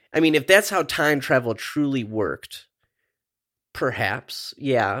 I mean, if that's how time travel truly worked, perhaps,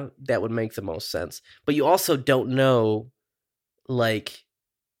 yeah, that would make the most sense. But you also don't know, like,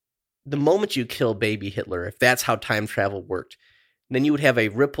 the moment you kill baby Hitler, if that's how time travel worked, then you would have a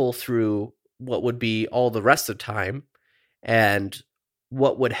ripple through what would be all the rest of time and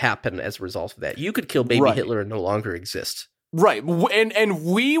what would happen as a result of that. You could kill baby Hitler and no longer exist. Right. And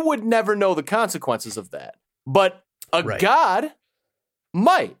we would never know the consequences of that. But a god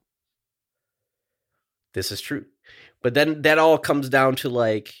might. This is true. But then that all comes down to,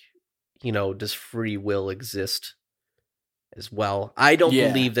 like, you know, does free will exist as well? I don't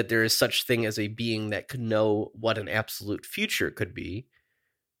believe that there is such thing as a being that could know what an absolute future could be,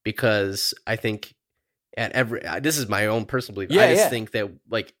 because I think this is my own personal belief. I just think that,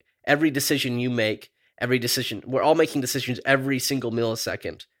 like, every decision you make, we're all making decisions every single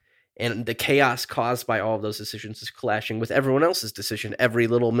millisecond. And the chaos caused by all of those decisions is clashing with everyone else's decision every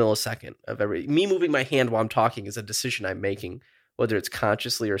little millisecond of me moving my hand while I'm talking is a decision I'm making, whether it's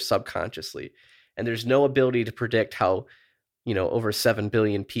consciously or subconsciously. And there's no ability to predict how, you know, over 7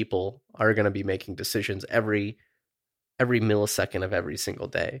 billion people are going to be making decisions every millisecond of every single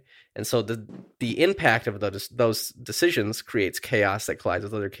day. And so the impact of those decisions creates chaos that collides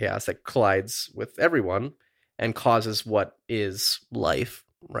with other chaos that collides with everyone and causes what is life,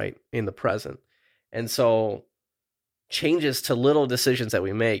 right, in the present. And so changes to little decisions that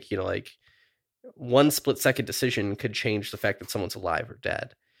we make, you know, like one split second decision could change the fact that someone's alive or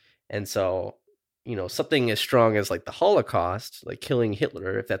dead. And so, you know, something as strong as like the Holocaust, like killing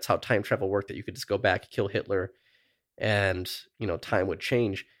Hitler, if that's how time travel worked, that you could just go back, kill Hitler, and, you know, time would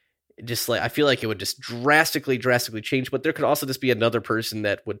change. Just like, I feel like it would just drastically change, but there could also just be another person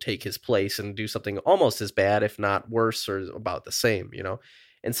that would take his place and do something almost as bad, if not worse, or about the same, you know?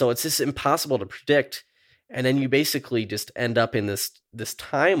 And so it's just impossible to predict. And then you basically just end up in this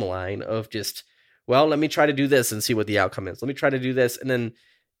timeline of just, well, let me try to do this and see what the outcome is. Let me try to do this. And then,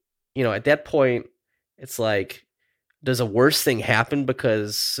 you know, at that point, it's like, does a worse thing happen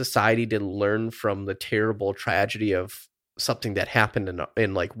because society didn't learn from the terrible tragedy of something that happened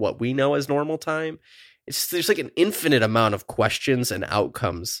in like what we know as normal time? There's like an infinite amount of questions and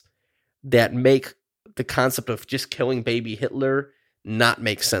outcomes that make the concept of just killing baby Hitler not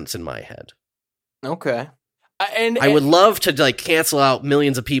make sense in my head. Okay. I would love to like cancel out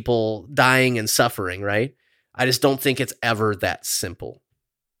millions of people dying and suffering, right? I just don't think it's ever that simple.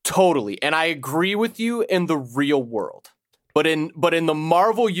 Totally. And I agree with you in the real world. But in the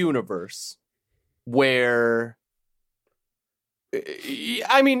Marvel universe, where,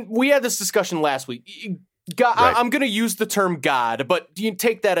 I mean, we had this discussion last week. God, right. I'm going to use the term God, but you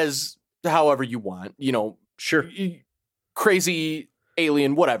take that as however you want, you know. Sure. Crazy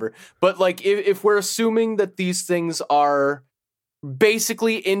alien, whatever. But like, if we're assuming that these things are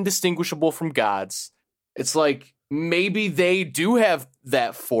basically indistinguishable from gods, it's like, maybe they do have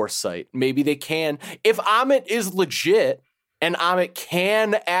that foresight. Maybe they can. If Ammit is legit and Ammit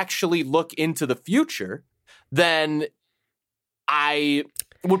can actually look into the future, then I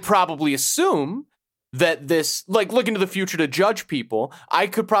would probably assume that this, like, look into the future to judge people. I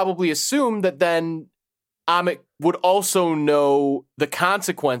could probably assume that then Ammit would also know the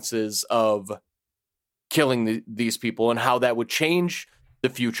consequences of killing these people and how that would change the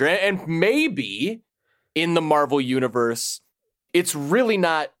future. And maybe in the Marvel universe, it's really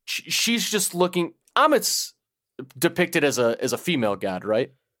not. She's just looking. Ammit's depicted as a female god,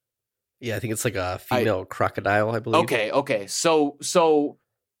 right? Yeah, I think it's like a female crocodile, I believe. Okay. So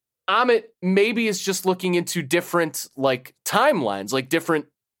Ammit maybe is just looking into different like timelines, like different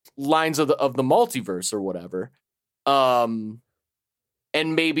lines of the multiverse or whatever, and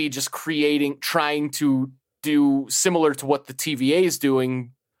maybe just trying to do similar to what the TVA is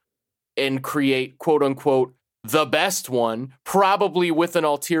doing. And create, quote unquote, the best one, probably with an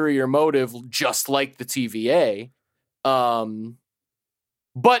ulterior motive, just like the TVA. But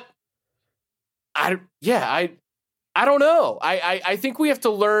I don't know. I think we have to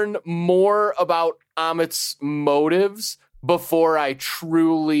learn more about Ammit's motives before I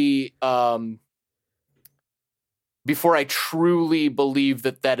truly believe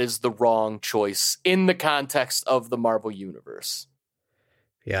that is the wrong choice in the context of the Marvel universe.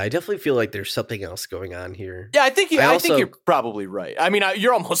 Yeah, I definitely feel like there's something else going on here. Yeah, I think you're probably right. I mean,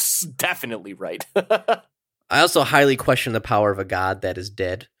 you're almost definitely right. I also highly question the power of a god that is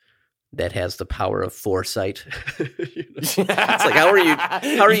dead. that has the power of foresight. It's like, how are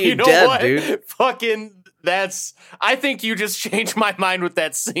you know dead, what? dude? Fucking I think you just changed my mind with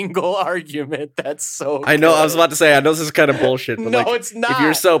that single argument. That's so I know, good. I was about to say, I know this is kind of bullshit, but No, it's not. If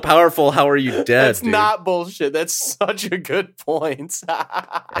you're so powerful, how are you dead, That's dude? not bullshit. That's such a good point.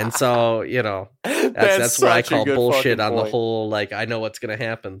 And so, that's where I call bullshit on the whole, like, I know what's going to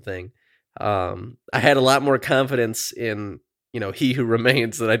happen thing. I had a lot more confidence in, He Who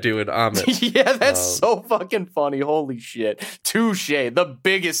Remains than I do in Ammit. Yeah, that's so fucking funny. Holy shit. Touche. The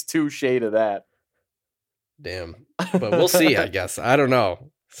biggest touche to that. Damn. But we'll see, I guess. I don't know.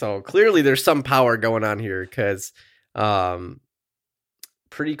 So clearly there's some power going on here because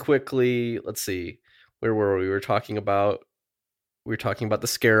pretty quickly, let's see, where were we? We were talking about the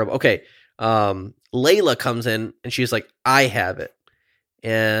scarab. Okay. Layla comes in and she's like, I have it.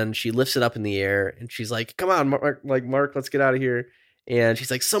 And she lifts it up in the air and she's like, come on, Mark, let's get out of here. And she's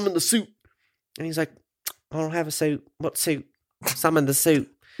like, summon the suit. And he's like, I don't have a suit. What suit? Summon the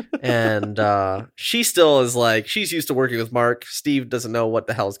suit. And she still is like, she's used to working with Mark. Steve doesn't know what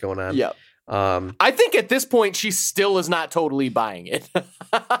the hell's going on. Yep. I think at this point she still is not totally buying it.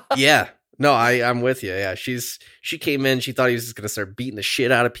 Yeah. No, I'm with you. Yeah, she came in, she thought he was just gonna start beating the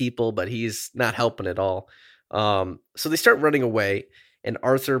shit out of people, but he's not helping at all. So they start running away, and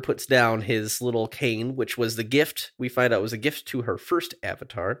Arthur puts down his little cane, which was the gift. We find out was a gift to her first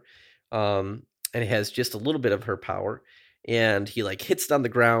avatar. And it has just a little bit of her power. And he hits it on the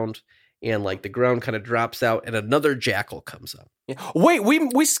ground, and the ground kind of drops out, and another jackal comes up. Yeah. Wait,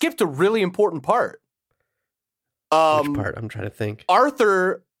 we skipped a really important part. Which part? I'm trying to think.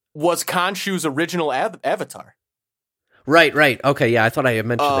 Arthur was Khonshu's original avatar. Right. Okay, yeah, I thought I had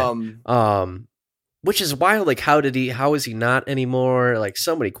mentioned that. Which is wild. How is he not anymore?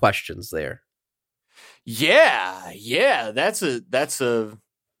 So many questions there. Yeah, that's a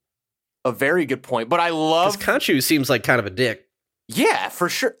very good point. But I love Khonshu seems like kind of a dick. Yeah, for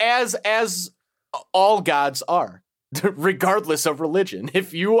sure. As all gods are, regardless of religion.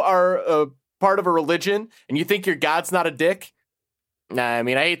 If you are a part of a religion and you think your god's not a dick, I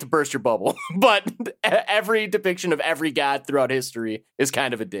mean, I hate to burst your bubble, but every depiction of every god throughout history is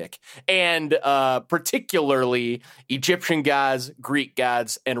kind of a dick. And particularly Egyptian gods, Greek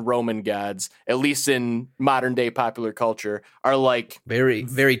gods, and Roman gods, at least in modern day popular culture, are very,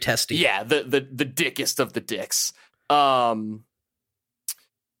 very testy. Yeah, the dickest of the dicks. I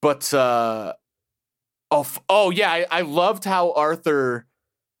loved how Arthur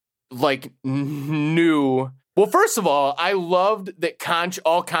knew. Well, first of all, I loved that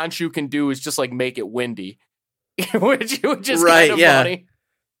all Khonshu can do is just make it windy, which is kind of funny.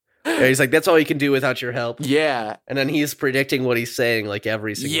 Yeah, he's like, that's all you can do without your help. Yeah, and then he's predicting what he's saying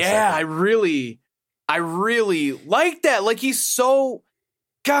every single second. Yeah, I really like that. He's so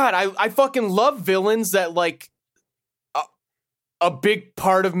God. I fucking love villains that a big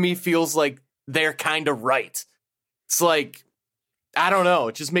part of me feels like they're kind of right. It's I don't know.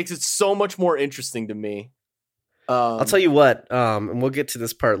 It just makes it so much more interesting to me. I'll tell you what, and we'll get to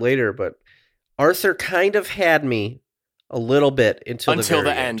this part later, but Arthur kind of had me a little bit until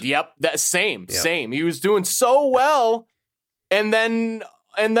the end. Yep, that same. He was doing so well, and then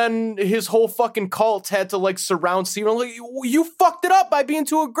his whole fucking cult had to surround Steven. You fucked it up by being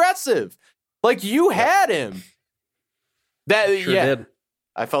too aggressive. You had him. That sure did.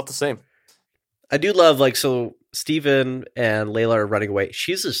 I felt the same. I do love so Steven and Layla are running away.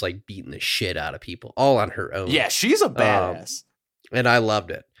 She's just beating the shit out of people all on her own. Yeah, she's a badass. And I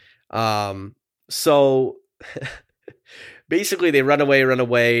loved it. So basically they run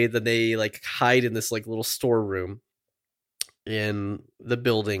away. Then they hide in this little storeroom in the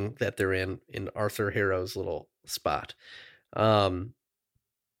building that they're in Arthur Harrow's little spot.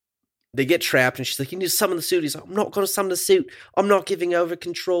 They get trapped, and she's like, you need to summon the suit. He's like, I'm not going to summon the suit. I'm not giving over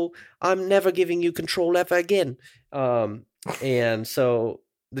control. I'm never giving you control ever again. And so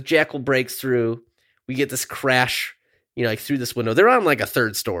the jackal breaks through. We get this crash, through this window. They're on a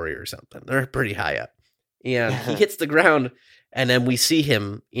third story or something. They're pretty high up. And he hits the ground, and then we see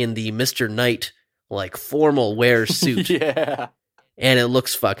him in the Mr. Knight, formal wear suit. Yeah. And it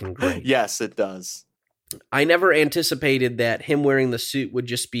looks fucking great. Yes, it does. I never anticipated that him wearing the suit would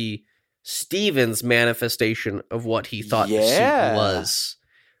just be Steven's manifestation of what he thought the suit was,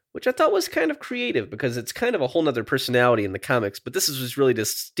 which I thought was kind of creative because it's kind of a whole nother personality in the comics. But this was really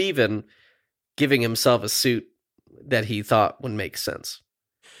just Steven giving himself a suit that he thought would make sense.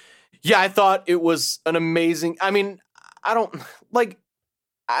 Yeah, I thought it was an amazing. I mean,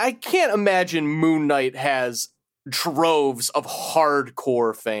 I can't imagine Moon Knight has droves of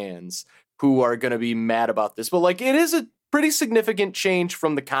hardcore fans who are going to be mad about this, but it is pretty significant change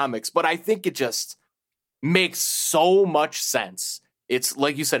from the comics, but I think it just makes so much sense. It's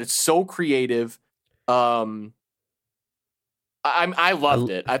like you said, it's so creative. I loved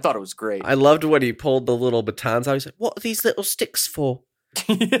it. I thought it was great. I loved when he pulled the little batons out. He's like, "What are these little sticks for?"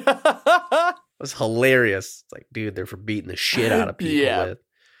 It was hilarious. It's like, dude, they're for beating the shit out of people with.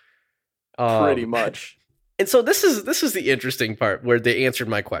 Pretty much. And so this is the interesting part where they answered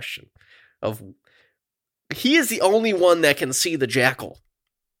my question of he is the only one that can see the jackal.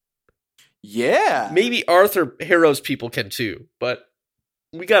 Yeah. Maybe Arthur Harrow's people can too, but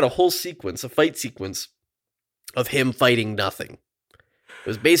we got a whole sequence, a fight sequence of him fighting nothing. It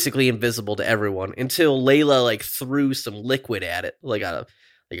was basically invisible to everyone until Layla like threw some liquid at it, like a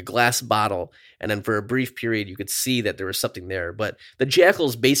glass bottle, and then for a brief period you could see that there was something there. But the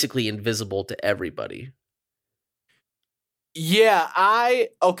jackal's basically invisible to everybody. Yeah,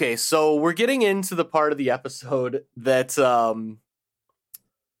 okay, so we're getting into the part of the episode that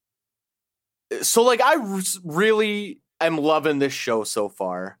so like I really am loving this show so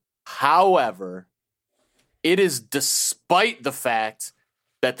far. However, it is despite the fact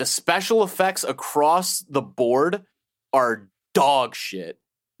that the special effects across the board are dog shit.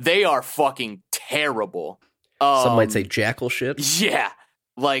 They are fucking terrible. Some might say jackal shit. Yeah,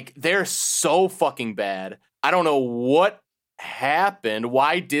 like they're so fucking bad. I don't know what happened,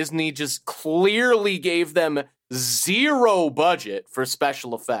 why Disney just clearly gave them zero budget for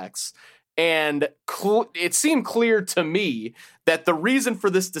special effects. And it seemed clear to me that the reason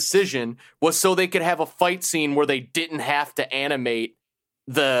for this decision was so they could have a fight scene where they didn't have to animate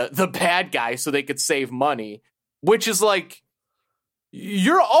the bad guy so they could save money, which is like,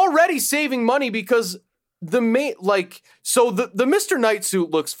 you're already saving money because the main, like, so the Mr. Knight suit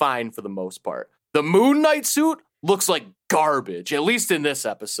looks fine for the most part. The Moon Knight suit looks like garbage, at least in this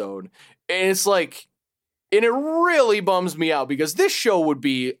episode. And it's like, and it really bums me out because this show would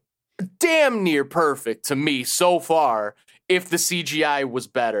be damn near perfect to me so far if the CGI was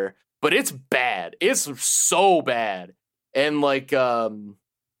better. But it's bad. It's so bad. And like,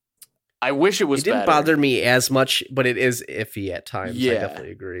 I wish it was better. It didn't bother me as much, but it is iffy at times. Yeah. I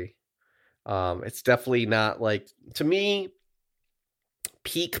definitely agree. It's definitely not like, to me,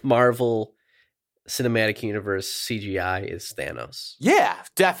 peak Marvel Cinematic Universe CGI is Thanos. Yeah,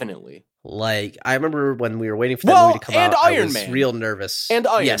 definitely. Like, I remember when we were waiting for that movie to come out, Iron I was Man. real nervous. And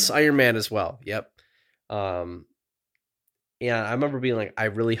Iron yes, Man. Iron Man as well. Yep. Yeah, I remember being like, I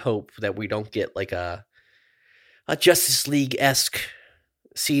really hope that we don't get like a Justice League-esque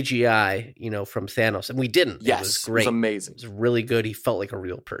CGI, from Thanos. And we didn't. Yes, it was great. It was amazing. It was really good. He felt like a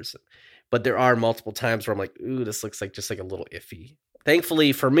real person. But there are multiple times where I'm like, ooh, this looks like just like a little iffy.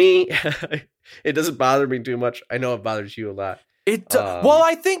 Thankfully for me, it doesn't bother me too much. I know it bothers you a lot. Well,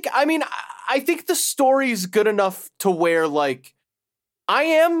 I think the story's good enough to where, like, I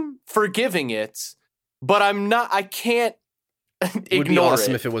am forgiving it, but I can't ignore it. It would be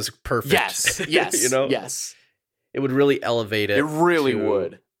awesome if it was perfect. Yes, yes. It would really elevate it. It really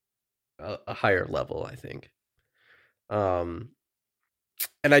would. A higher level, I think. And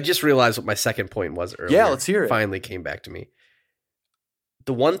I just realized what my second point was earlier. Yeah, let's hear it. Finally came back to me.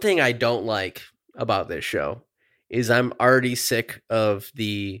 The one thing I don't like about this show is I'm already sick of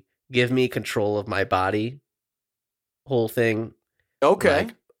the give me control of my body whole thing. Okay.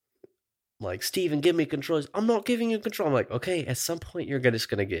 Like Steven, give me control. I'm not giving you control. I'm like, okay, at some point you're just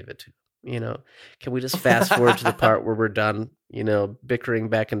going to give it to me. Can we just fast forward to the part where we're done, bickering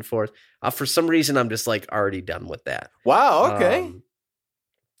back and forth? For some reason, I'm just like already done with that. Wow. Okay.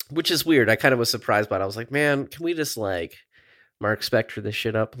 Which is weird. I kind of was surprised by it. I was like, man, can we just like Mark Spector this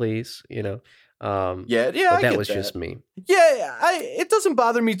shit up, please? Yeah. But that was just me. Yeah. It doesn't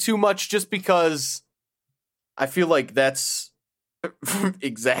bother me too much just because I feel like that's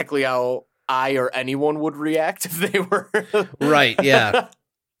exactly how I or anyone would react if they were right. Yeah.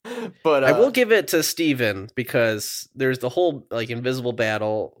 But I will give it to Steven because there's the whole like invisible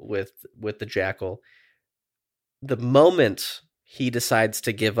battle with the Jackal. The moment he decides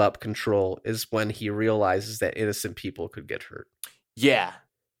to give up control is when he realizes that innocent people could get hurt. Yeah.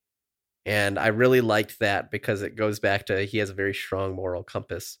 And I really liked that because it goes back to he has a very strong moral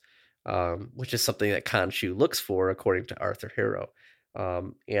compass, which is something that Khonshu looks for, according to Arthur Harrow.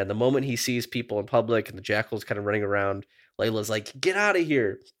 And the moment he sees people in public and the Jackal's kind of running around, Layla's like, get out of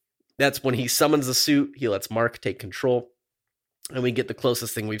here. That's when he summons the suit. He lets Mark take control. And we get the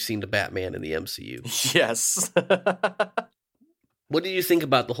closest thing we've seen to Batman in the MCU. Yes. What did you think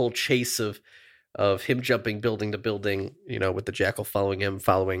about the whole chase of him jumping building to building, with the Jackal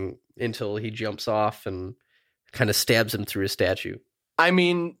following until he jumps off and kind of stabs him through a statue? I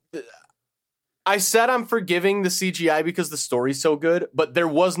mean, I said I'm forgiving the CGI because the story's so good, but there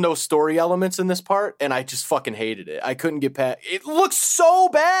was no story elements in this part, and I just fucking hated it. I couldn't get past. It looks so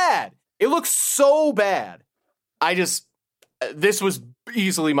bad. It looks so bad. This was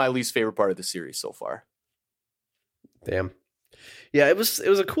easily my least favorite part of the series so far. Damn. Yeah, it was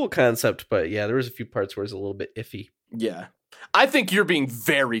a cool concept, but yeah, there was a few parts where it was a little bit iffy. Yeah. I think you're being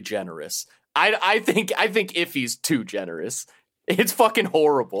very generous. I think Iffy's too generous. It's fucking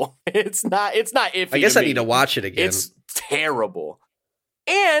horrible. It's not iffy. I guess I need to watch it again. It's terrible.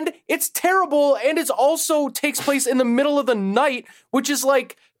 And it's terrible, and it also takes place in the middle of the night, which is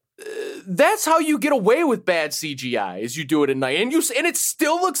like, that's how you get away with bad CGI, is you do it at night. And it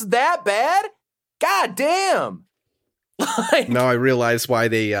still looks that bad? God damn. Now I realize why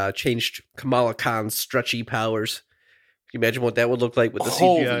they changed Kamala Khan's stretchy powers. Can you imagine what that would look like with the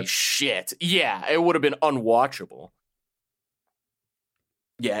CGI? Holy shit. Yeah, it would have been unwatchable.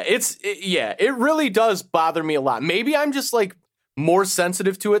 Yeah, it really does bother me a lot. Maybe I'm just like more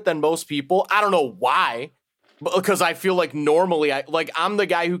sensitive to it than most people. I don't know why, because I feel like normally I'm the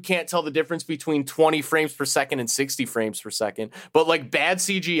guy who can't tell the difference between 20 frames per second and 60 frames per second. But like bad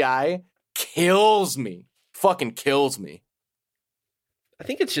CGI kills me. Fucking kills me. I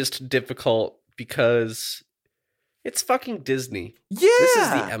think it's just difficult because it's fucking Disney. Yeah. This is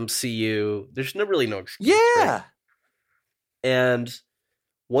the MCU. There's really no excuse. Yeah. Right? And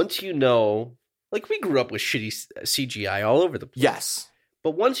once you know, like we grew up with shitty CGI all over the place. Yes.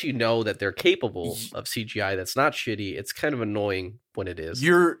 But once you know that they're capable of CGI that's not shitty, it's kind of annoying when it is.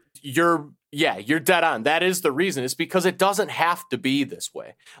 You're dead on. That is the reason. It's because it doesn't have to be this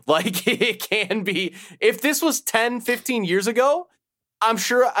way. Like, it can be. If this was 10, 15 years ago, I'm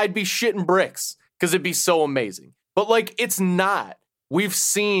sure I'd be shitting bricks because it'd be so amazing. But, like, it's not. We've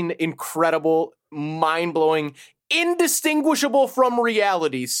seen incredible, mind-blowing, indistinguishable from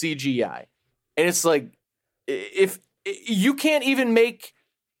reality CGI. And it's like, if you can't even make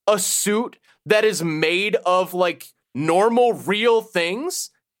a suit that is made of, like, normal, real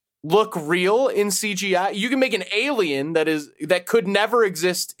things look real in CGI. You can make an alien that could never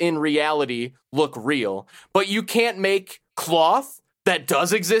exist in reality look real, but you can't make cloth that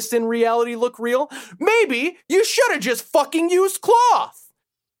does exist in reality look real. Maybe you should have just fucking used cloth.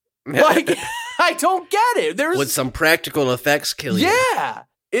 Like, I don't get it. With some practical effects kill you. Yeah.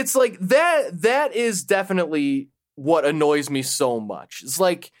 It's like that is definitely what annoys me so much. It's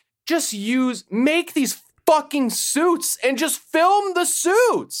like, just make these fucking suits and just film the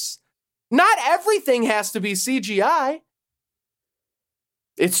suits. Not everything has to be CGI.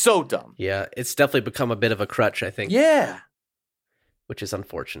 It's so dumb. Yeah, it's definitely become a bit of a crutch, I think. Yeah. Which is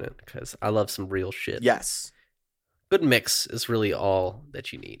unfortunate because I love some real shit. Yes. Good mix is really all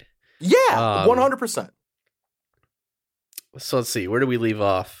that you need. Yeah, 100%. So let's see, where do we leave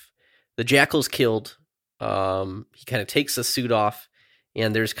off? The Jackal's killed. He kind of takes the suit off,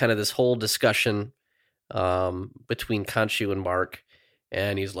 and there's kind of this whole discussion between Khonshu and Mark.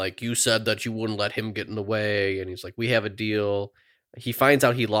 And he's like, you said that you wouldn't let him get in the way. And he's like, we have a deal. He finds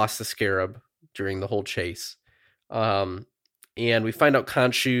out he lost the scarab during the whole chase. And we find out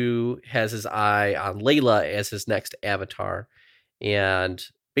Khonshu has his eye on Layla as his next avatar. And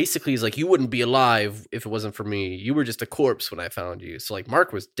basically he's like, you wouldn't be alive if it wasn't for me. You were just a corpse when I found you. So like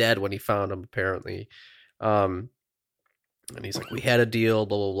Mark was dead when he found him, apparently. And he's like, we had a deal,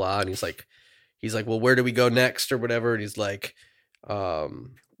 blah, blah, blah. And he's like, well, where do we go next or whatever? And he's like,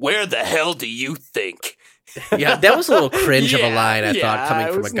 where the hell do you think? Yeah, that was a little cringe of a line, I thought,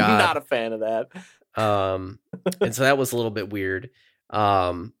 coming from a god. Not a fan of that. And so that was a little bit weird.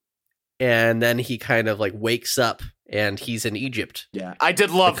 And then he kind of like wakes up and he's in Egypt. Yeah, I did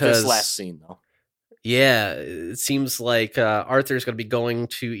love this last scene though. Yeah, it seems like Arthur's going to be going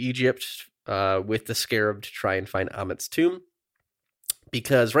to Egypt with the scarab to try and find Ammit's tomb.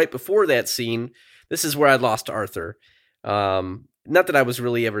 Because right before that scene, this is where I lost Arthur. Not that I was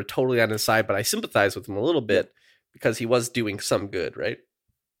really ever totally on his side, but I sympathize with him a little bit because he was doing some good, right?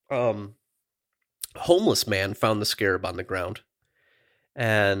 A homeless man found the scarab on the ground,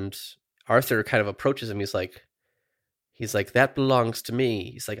 and Arthur kind of approaches him. He's like, that belongs to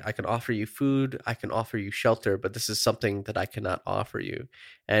me. He's like, I can offer you food, I can offer you shelter, but this is something that I cannot offer you.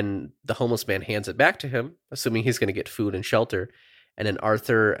 And the homeless man hands it back to him, assuming he's going to get food and shelter. And then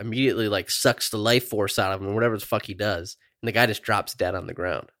Arthur immediately like sucks the life force out of him, whatever the fuck he does. And the guy just drops dead on the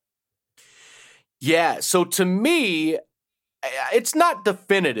ground. Yeah, so to me, it's not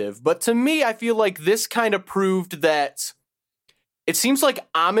definitive, but to me, I feel like this kind of proved that it seems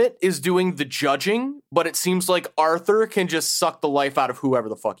like Ammit is doing the judging, but it seems like Arthur can just suck the life out of whoever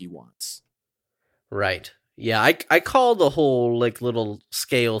the fuck he wants. Right. Yeah, I call the whole like little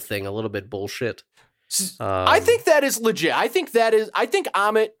scale thing a little bit bullshit. I think that is legit. I think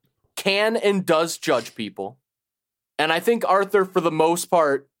Ammit can and does judge people. And I think Arthur, for the most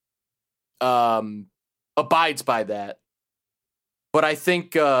part, abides by that. But I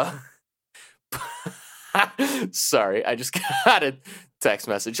think, sorry, I just got a text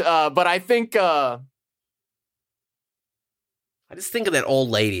message. But I think, I just think of that old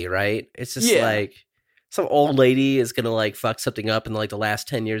lady, right? It's just like some old lady is going to like fuck something up in like the last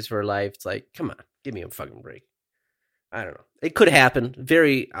 10 years of her life. It's like, come on, give me a fucking break. I don't know. It could happen.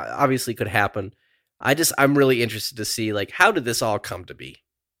 Very obviously could happen. I'm really interested to see like, how did this all come to be?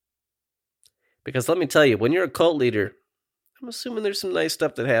 Because let me tell you, when you're a cult leader, I'm assuming there's some nice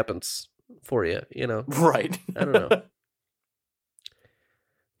stuff that happens for you, you know? Right. I don't know.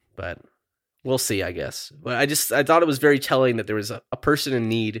 But we'll see, I guess. But I thought it was very telling that there was a person in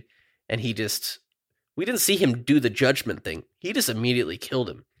need, and we didn't see him do the judgment thing. He just immediately killed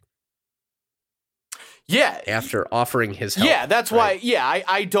him. Yeah. After offering his help. Yeah, that's why,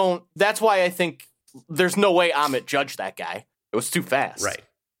 I don't, that's why I think there's no way Ammit judged that guy. It was too fast. Right.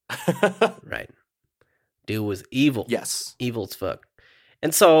 Right. Dude was evil. Yes. Evil as fuck.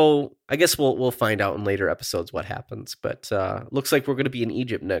 And so I guess we'll find out in later episodes what happens. But looks like we're going to be in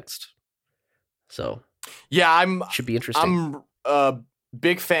Egypt next. So yeah, should be interesting. I'm a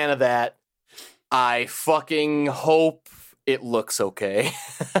big fan of that. I fucking hope it looks okay.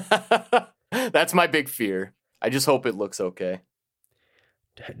 That's my big fear. I just hope it looks okay.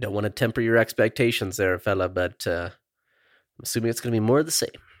 Don't want to temper your expectations there, fella, but I'm assuming it's going to be more of the same.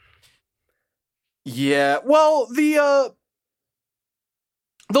 Yeah, well, the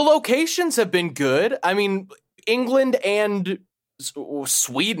locations have been good. I mean, England and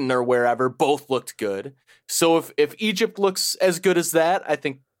Sweden or wherever both looked good. So if Egypt looks as good as that, I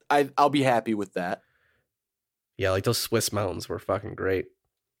think I'll be happy with that. Yeah, like those Swiss mountains were fucking great.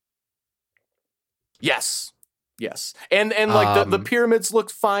 Yes. And like the pyramids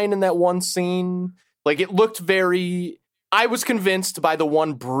looked fine in that one scene. Like it looked very, I was convinced by the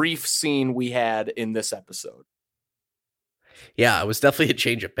one brief scene we had in this episode. Yeah, it was definitely a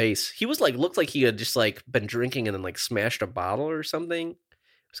change of pace. He was like, looked like he had just like been drinking and then like smashed a bottle or something. It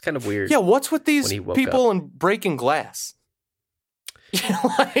was kind of weird. Yeah, what's with these people and breaking glass?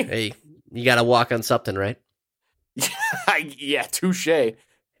 Like, hey, you got to walk on something, right? Yeah, touche.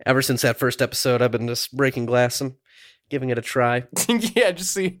 Ever since that first episode, I've been just breaking glass and giving it a try. Yeah,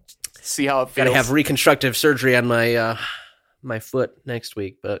 just see how it feels. Got to have reconstructive surgery on my my foot next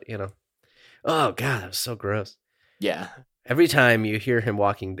week, but you know, oh god, that was so gross. Yeah. Every time you hear him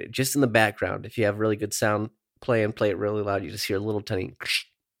walking, just in the background, if you have really good sound, play it really loud, you just hear a little tiny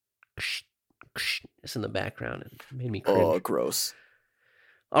just in the background. It made me cringe. Oh, gross.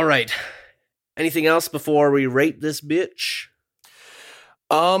 All right. Anything else before we rate this bitch?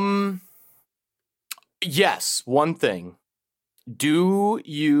 Yes, one thing. Two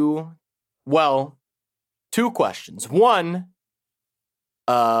questions. One,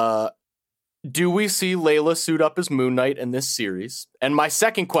 do we see Layla suit up as Moon Knight in this series? And my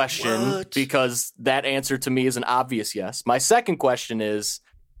second question, because that answer to me is an obvious yes. My second question is,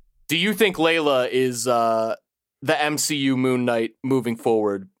 do you think Layla is the MCU Moon Knight moving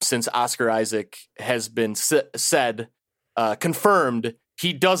forward, since Oscar Isaac has been confirmed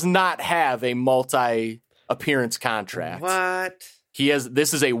he does not have a multi-appearance contract? What?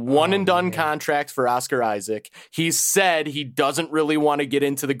 This is a one and done contract for Oscar Isaac. He said he doesn't really want to get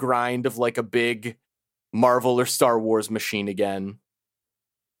into the grind of like a big Marvel or Star Wars machine again.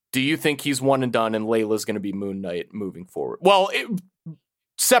 Do you think he's one and done and Layla's going to be Moon Knight moving forward? Well,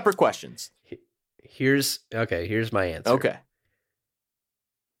 separate questions. Here's my answer. Okay.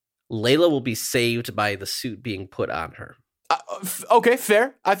 Layla will be saved by the suit being put on her. Okay,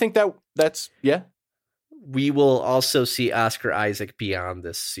 fair. I think that's, yeah. We will also see Oscar Isaac beyond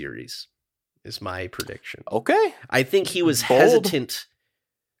this series, is my prediction. Okay. I think he was hesitant.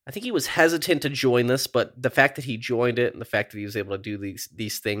 I think he was hesitant to join this, but the fact that he joined it and the fact that he was able to do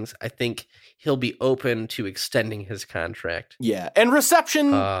these things, I think he'll be open to extending his contract. Yeah, and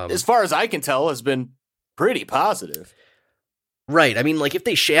reception, as far as I can tell, has been pretty positive. Right. I mean, like, if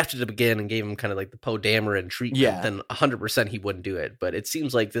they shafted him again and gave him kind of like the Poe Dameron treatment, then 100% he wouldn't do it. But it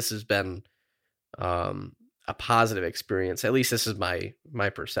seems like this has been a positive experience. At least this is my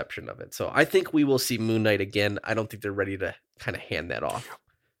perception of it. So I think we will see Moon Knight again. I don't think they're ready to kind of hand that off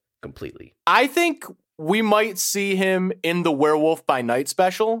completely. I think we might see him in the Werewolf by Night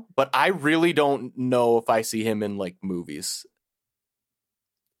special, but I really don't know if I see him in like movies.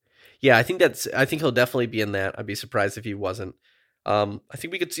 Yeah, I think he'll definitely be in that. I'd be surprised if he wasn't. I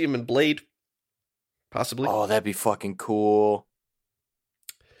think we could see him in Blade. possibly. Oh, that'd be fucking cool.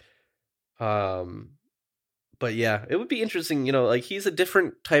 But yeah, it would be interesting, like he's a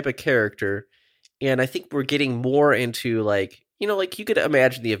different type of character, and I think we're getting more into like, like you could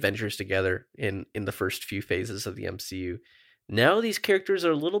imagine the Avengers together in the first few phases of the MCU. Now these characters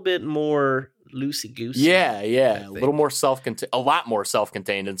are a little bit more loosey goosey. Yeah, a little more self-contained, a lot more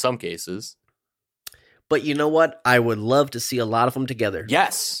self-contained in some cases. But you know what? I would love to see a lot of them together.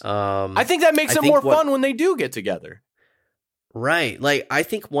 Yes, I think that makes it more fun when they do get together. Right, like I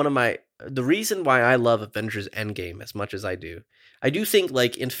think the reason why I love Avengers Endgame as much as I do think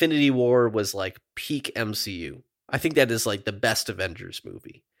like Infinity War was like peak MCU. I think that is like the best Avengers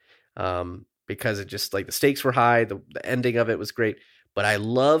movie. Because it just like the stakes were high, the ending of it was great. But I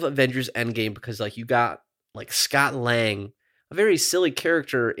love Avengers Endgame because like you got like Scott Lang, a very silly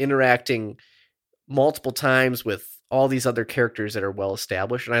character interacting multiple times with all these other characters that are well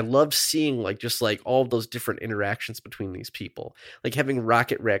established, and I loved seeing like just like all of those different interactions between these people, like having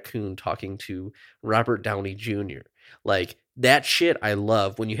Rocket Raccoon talking to Robert Downey Jr. Like that shit I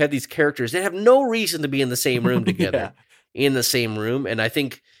love when you have these characters that have no reason to be in the same room together. In the same room. And I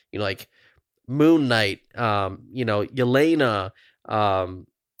think like Moon Knight, Yelena,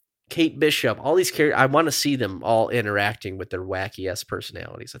 Kate Bishop, all these characters, I want to see them all interacting with their wacky-ass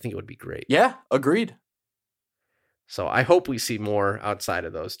personalities. I think it would be great. Yeah, agreed. So I hope we see more outside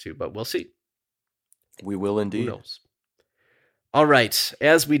of those two, but we'll see. We will indeed. Who knows? All right.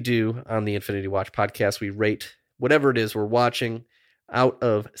 As we do on the Infinity Watch podcast, we rate whatever it is we're watching out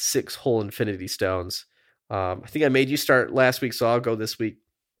of 6 whole Infinity Stones. I think I made you start last week, so I'll go this week.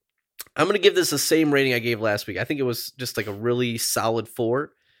 I'm going to give this the same rating I gave last week. I think it was just like a really solid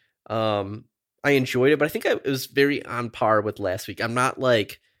 4. I enjoyed it, but I think it was very on par with last week. I'm not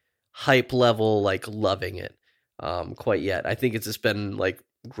like hype level, like loving it quite yet. I think it's just been like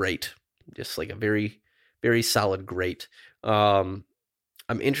great, just like a very, very solid great. I'm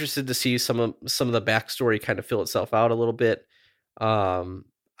interested to see some of the backstory kind of fill itself out a little bit. I'm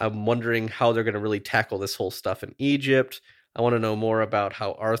wondering how they're going to really tackle this whole stuff in Egypt. I want to know more about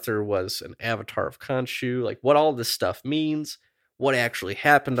how Arthur was an avatar of Khonshu, like what all this stuff means, what actually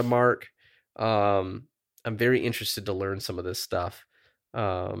happened to Mark. I'm very interested to learn some of this stuff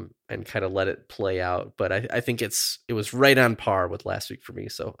and kind of let it play out. But I think it was right on par with last week for me.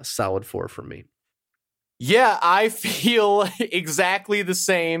 So a solid 4 for me. Yeah, I feel exactly the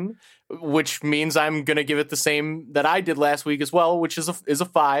same, which means I'm going to give it the same that I did last week as well, which is a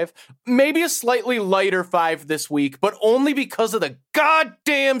 5. Maybe a slightly lighter 5 this week, but only because of the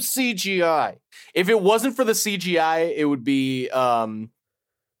goddamn CGI. If it wasn't for the CGI, it would be a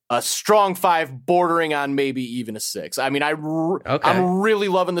strong 5 bordering on maybe even a 6. I mean, I'm really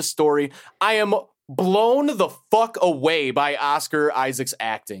loving the story. I am blown the fuck away by Oscar Isaac's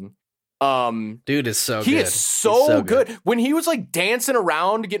acting. Dude is so he good. Is so good. When he was like dancing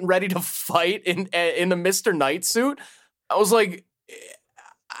around, getting ready to fight in the Mr. Knight suit, I was like,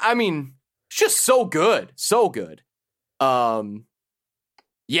 I mean, it's just so good, so good.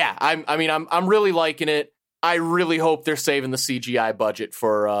 Yeah, I'm really liking it. I really hope they're saving the CGI budget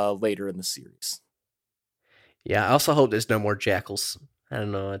for later in the series. Yeah, I also hope there's no more Jackals. I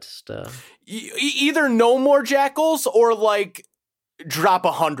don't know. It's either no more Jackals or like drop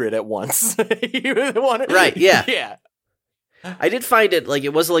 100 at once. Right, yeah. Yeah. I did find it like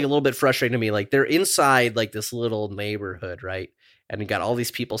it was like a little bit frustrating to me. Like they're inside like this little neighborhood, right? And you got all these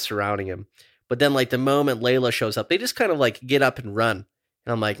people surrounding him. But then like the moment Layla shows up, they just kind of like get up and run.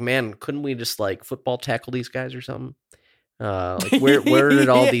 And I'm like, man, couldn't we just like football tackle these guys or something? Like where did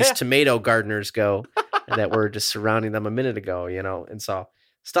all these tomato gardeners go that were just surrounding them a minute ago, And so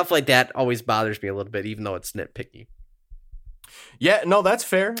stuff like that always bothers me a little bit, even though it's nitpicky. Yeah, no, that's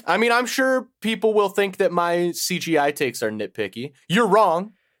fair. I mean, I'm sure people will think that my CGI takes are nitpicky. You're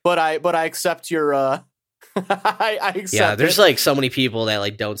wrong, but I accept your I accept. Yeah, there's like so many people that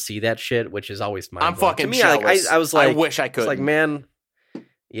like don't see that shit, which is always I'm fucking jealous. I was like, I wish I could. Like, man,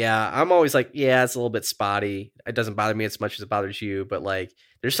 yeah, I'm always like, yeah, it's a little bit spotty. It doesn't bother me as much as it bothers you, but like,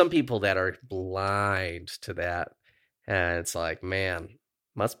 there's some people that are blind to that, and it's like, man,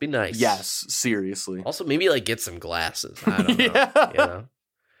 must be nice. Yes, seriously. Also, maybe like get some glasses. I don't know.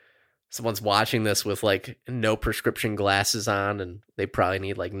 Someone's watching this with like no prescription glasses on, and they probably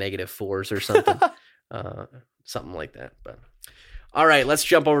need like -4s or something, something like that. But all right, let's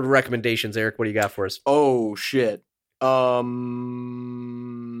jump over to recommendations. Eric, what do you got for us? Oh shit. You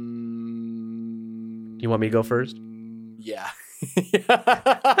want me to go first? Yeah.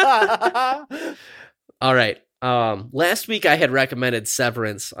 All right. Last week I had recommended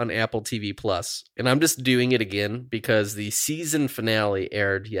Severance on Apple TV Plus, and I'm just doing it again because the season finale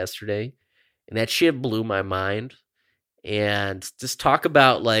aired yesterday, and that shit blew my mind. And just talk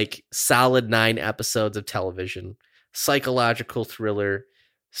about like solid 9 episodes of television, psychological thriller,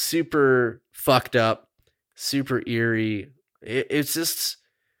 super fucked up, super eerie. It's just,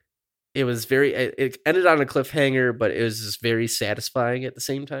 it was very, it ended on a cliffhanger, but it was just very satisfying at the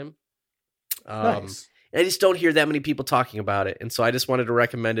same time. Nice. And I just don't hear that many people talking about it. And so I just wanted to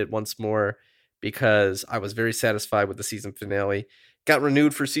recommend it once more because I was very satisfied with the season finale. Got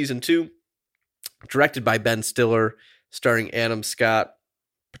renewed for season 2, directed by Ben Stiller, starring Adam Scott,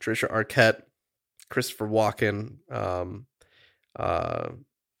 Patricia Arquette, Christopher Walken.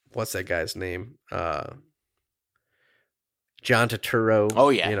 What's that guy's name? John Turturro. Oh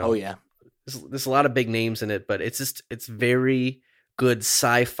yeah. You know, Oh yeah. There's a lot of big names in it, but it's very good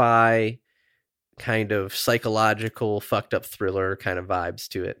sci-fi kind of psychological fucked up thriller kind of vibes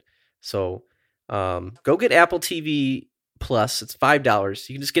to it. So go get Apple TV Plus. It's $5.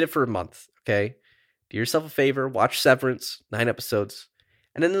 You can just get it for a month. Okay. Do yourself a favor, watch Severance, 9 episodes.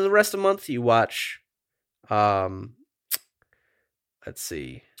 And then the rest of the month you watch let's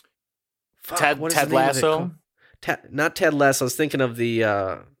see. Ted Lasso? Not Ted Lasso. I was thinking of the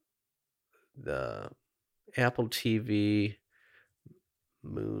Apple TV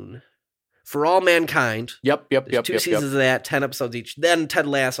Moon. For All Mankind. Yep. There's 2 seasons of that, 10 episodes each. Then Ted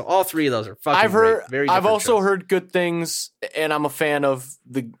Lasso. All 3 of those are fucking great. I've also heard good things, and I'm a fan of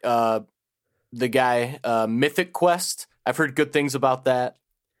the guy, Mythic Quest. I've heard good things about that.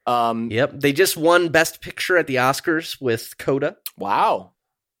 Yep. They just won Best Picture at the Oscars with Coda. Wow.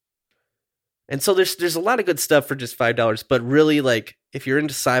 And so there's a lot of good stuff for just $5, but really, like, if you're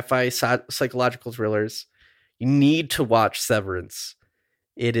into sci-fi, psychological thrillers, you need to watch Severance.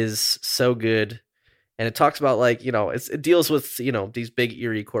 It is so good. And it talks about, like, you know, it deals with, you know, these big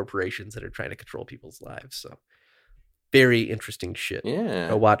eerie corporations that are trying to control people's lives. So very interesting shit. Yeah.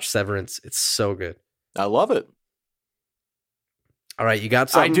 Go watch Severance. It's so good. I love it. All right, you got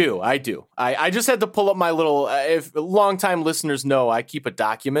something? I do. I just had to pull up my little. If longtime listeners know, I keep a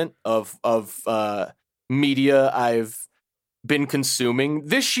document of media I've been consuming.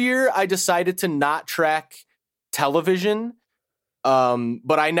 This year, I decided to not track television,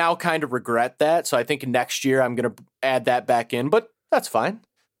 but I now kind of regret that. So I think next year I'm going to add that back in. But that's fine.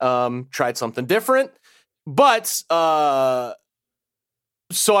 Tried something different. But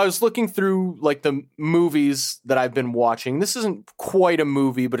so I was looking through like the movies that I've been watching. This isn't quite a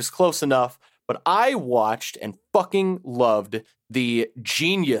movie, but it's close enough. But I watched and fucking loved the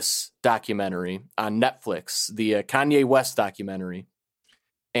Genius documentary on Netflix, the Kanye West documentary.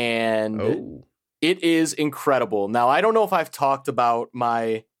 And it is incredible. Now, I don't know if I've talked about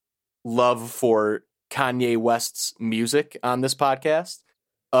my love for Kanye West's music on this podcast,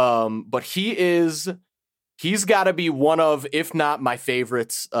 but he's got to be one of, if not my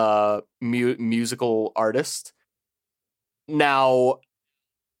favorite musical artist. Now,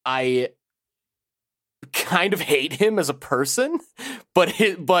 I kind of hate him as a person, but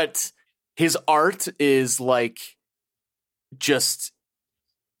his art is like just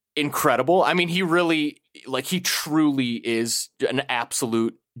incredible. I mean, he truly is an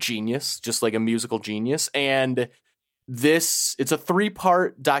absolute genius, just like a musical genius. And it's a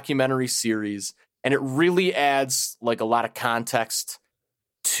 3-part documentary series. And it really adds like a lot of context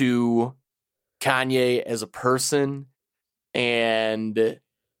to Kanye as a person and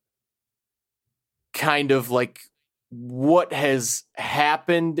kind of like what has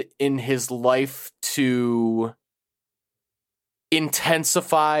happened in his life to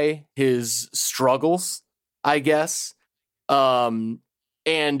intensify his struggles, I guess. And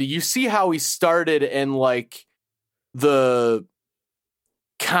you see how he started and like the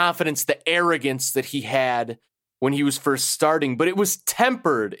confidence, the arrogance that he had when he was first starting, but it was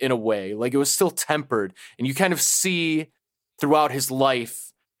tempered in a way. Like it was still tempered. And you kind of see throughout his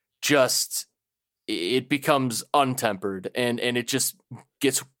life, just it becomes untempered and it just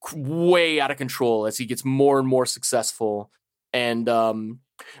gets way out of control as he gets more and more successful. And,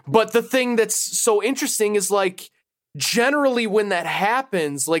 but the thing that's so interesting is like, generally when that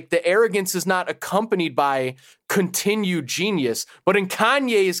happens, like the arrogance is not accompanied by continued genius, but in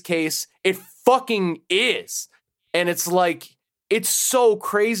Kanye's case, it fucking is. And it's like, it's so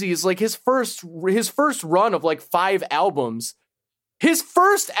crazy. It's like his first run of like 5 albums. His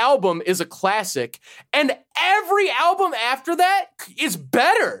first album is a classic, and every album after that is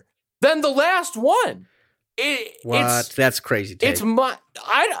better than the last one. That's crazy. Take.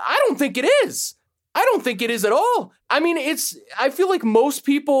 I don't think it is. I don't think it is at all. I mean, I feel like most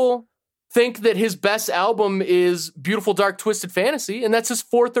people think that his best album is Beautiful Dark Twisted Fantasy, and that's his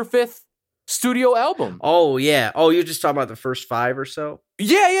 4th or 5th studio album. Oh, yeah. Oh, you're just talking about the first 5 or so?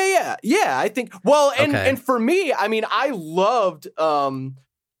 Yeah. I think. Well, Okay. and for me, I mean, I loved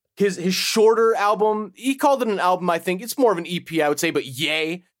his shorter album. He called it an album. I think it's more of an EP, I would say. But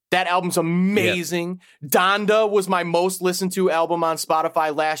yay, that album's amazing. Donda was my most listened to album on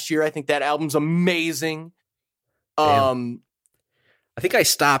Spotify last year. I think that album's amazing. Damn. I think I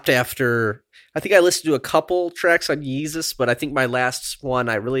stopped after. I think I listened to a couple tracks on Yeezus, but I think my last one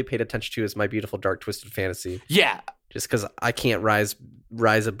I really paid attention to is My Beautiful Dark Twisted Fantasy. Yeah, just because I can't rise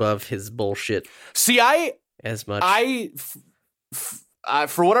above his bullshit. See, as much.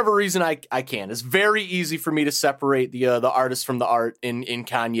 For whatever reason, I can. It's very easy for me to separate the artist from the art in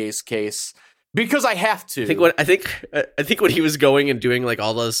Kanye's case because I have to. I think when he was going and doing like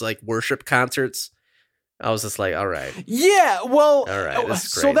all those like worship concerts, I was just like, all right. Yeah, well, all right, this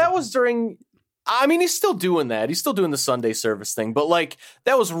is so that was during. I mean, he's still doing that. He's still doing the Sunday service thing, but like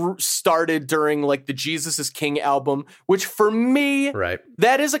that was started during like the Jesus is King album, which for me, right,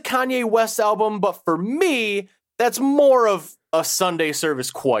 that is a Kanye West album, but for me, that's more of a Sunday service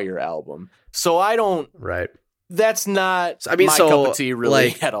choir album. So I don't. Right. That's not. I mean, my cup of tea, really,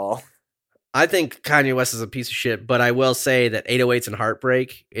 like, at all. I think Kanye West is a piece of shit, but I will say that 808s and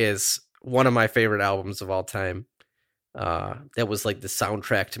Heartbreak is one of my favorite albums of all time. That was like the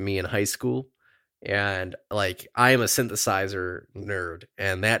soundtrack to me in high school. And like, I am a synthesizer nerd,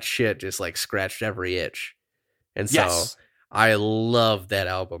 and that shit just like scratched every itch. And so I love that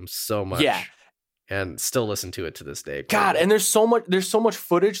album so much. Yeah. And still listen to it to this day. God, and there's so much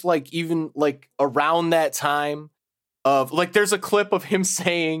footage, like even like around that time of like, there's a clip of him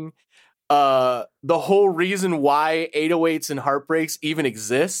saying, the whole reason why 808s and Heartbreaks even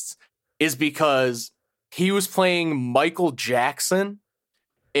exists is because he was playing Michael Jackson,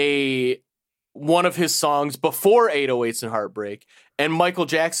 one of his songs before 808s and Heartbreak. And Michael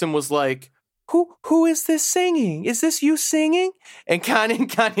Jackson was like, who is this singing? Is this you singing? And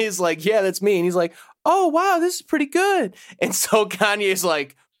Kanye's like, yeah, that's me. And he's like, oh, wow, this is pretty good. And so Kanye's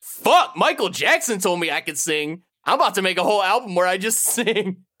like, fuck, Michael Jackson told me I could sing. I'm about to make a whole album where I just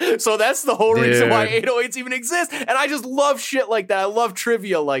sing. So that's the whole reason why 808s even exist. And I just love shit like that. I love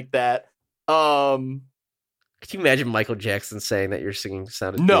trivia like that. Could you imagine Michael Jackson saying that your singing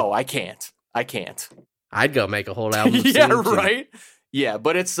sounded No, good? I can't. I'd go make a whole album. Yeah, right. Yeah,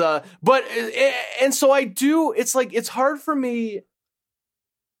 but it's and so I do. It's like it's hard for me.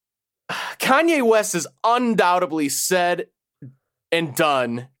 Kanye West has undoubtedly said and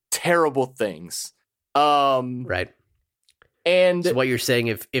done terrible things. Right. And so what you're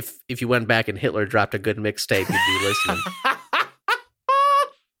saying, if you went back and Hitler dropped a good mixtape, you'd be listening.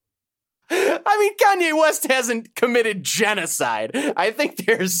 I mean, Kanye West hasn't committed genocide. I think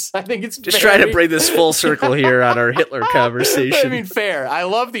it's just trying to bring this full circle here on our Hitler conversation. I mean, fair. I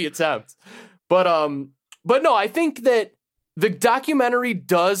love the attempt, but no, I think that the documentary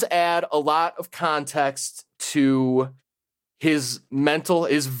does add a lot of context to his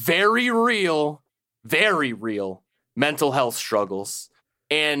very real mental health struggles,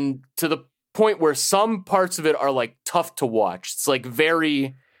 and to the point where some parts of it are like tough to watch. It's like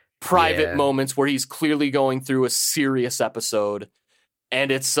very private moments where he's clearly going through a serious episode,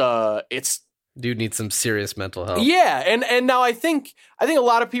 and it's dude needs some serious mental health. Yeah, and now I think a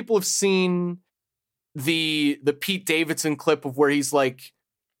lot of people have seen the Pete Davidson clip of where he's like,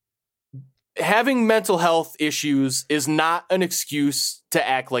 having mental health issues is not an excuse to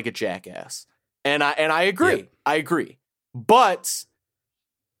act like a jackass. And I agree. Yep. I agree. But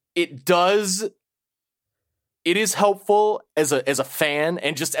it is helpful as a fan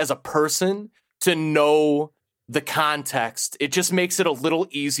and just as a person to know the context. It just makes it a little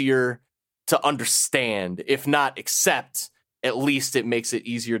easier to understand, if not accept. At least it makes it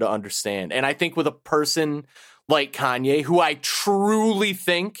easier to understand. And I think with a person like Kanye, who I truly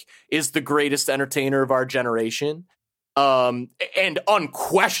think is the greatest entertainer of our generation, and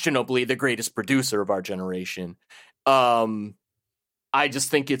unquestionably the greatest producer of our generation, I just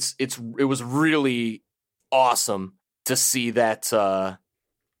think it was really awesome to see that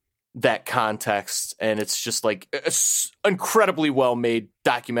context, and it's just like it's incredibly well made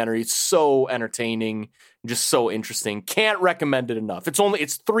documentary. It's so entertaining, just so interesting. Can't recommend it enough.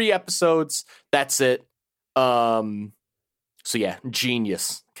 It's 3 episodes. That's it. So yeah,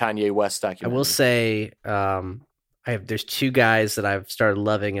 genius Kanye West documentary. I will say, there's 2 guys that I've started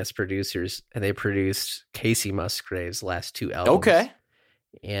loving as producers, and they produced Casey Musgrave's last 2 albums. Okay,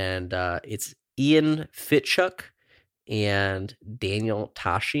 and it's Ian Fitchuk and Daniel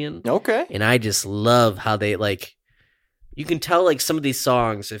Tashian. Okay. And I just love how they like, you can tell like some of these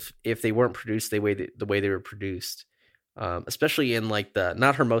songs, if they weren't produced the way they were produced, especially in like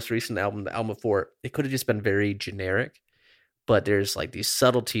not her most recent album, the album before, it could have just been very generic. but there's like these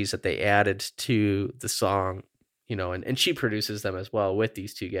subtleties that they added to the song, and she produces them as well with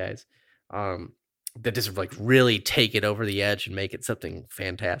these two guys, that just like really take it over the edge and make it something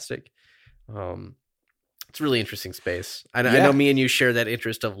fantastic. It's a really interesting space. I know me and you share that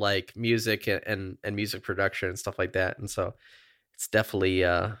interest of like music and music production and stuff like that, and so it's definitely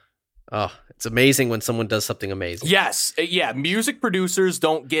it's amazing when someone does something amazing. Yes, yeah, music producers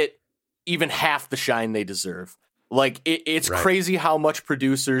don't get even half the shine they deserve. Like it's Right. crazy how much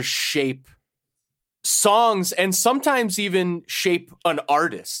producers shape songs and sometimes even shape an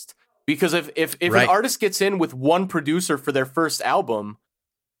artist. Because if Right. an artist gets in with one producer for their first album,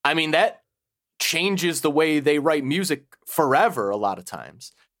 I mean, that changes the way they write music forever a lot of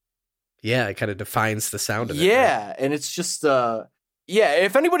times. Yeah, it kind of defines the sound of it. Yeah, right? and it's just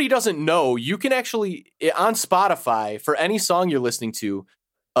if anybody doesn't know, you can actually on Spotify for any song you're listening to,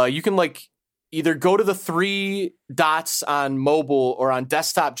 you can like either go to the 3 dots on mobile or on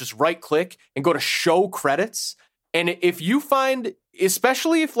desktop, just right click and go to show credits. And if you find,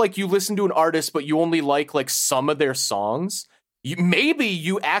 especially if like you listen to an artist, but you only like some of their songs, maybe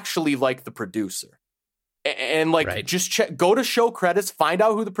you actually like the producer. And like, Right. just go to show credits, find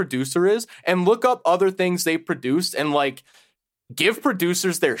out who the producer is, and look up other things they produced, and like give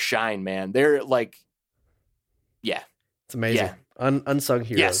producers their shine, man. They're like, yeah, it's amazing. Yeah. Unsung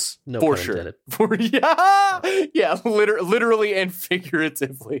heroes. Yes, no for pun sure. intended. Literally and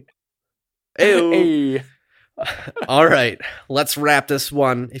figuratively. Ew. Hey. All right, let's wrap this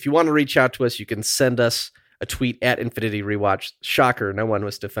one. If you want to reach out to us, you can send us a tweet at Infinity Rewatch. Shocker, no one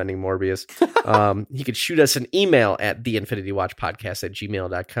was defending Morbius. You could shoot us an email at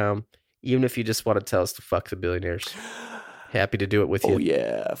theinfinitywatchpodcast@gmail.com. Even if you just want to tell us to fuck the billionaires. Happy to do it with you. Oh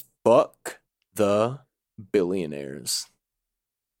yeah, fuck the billionaires.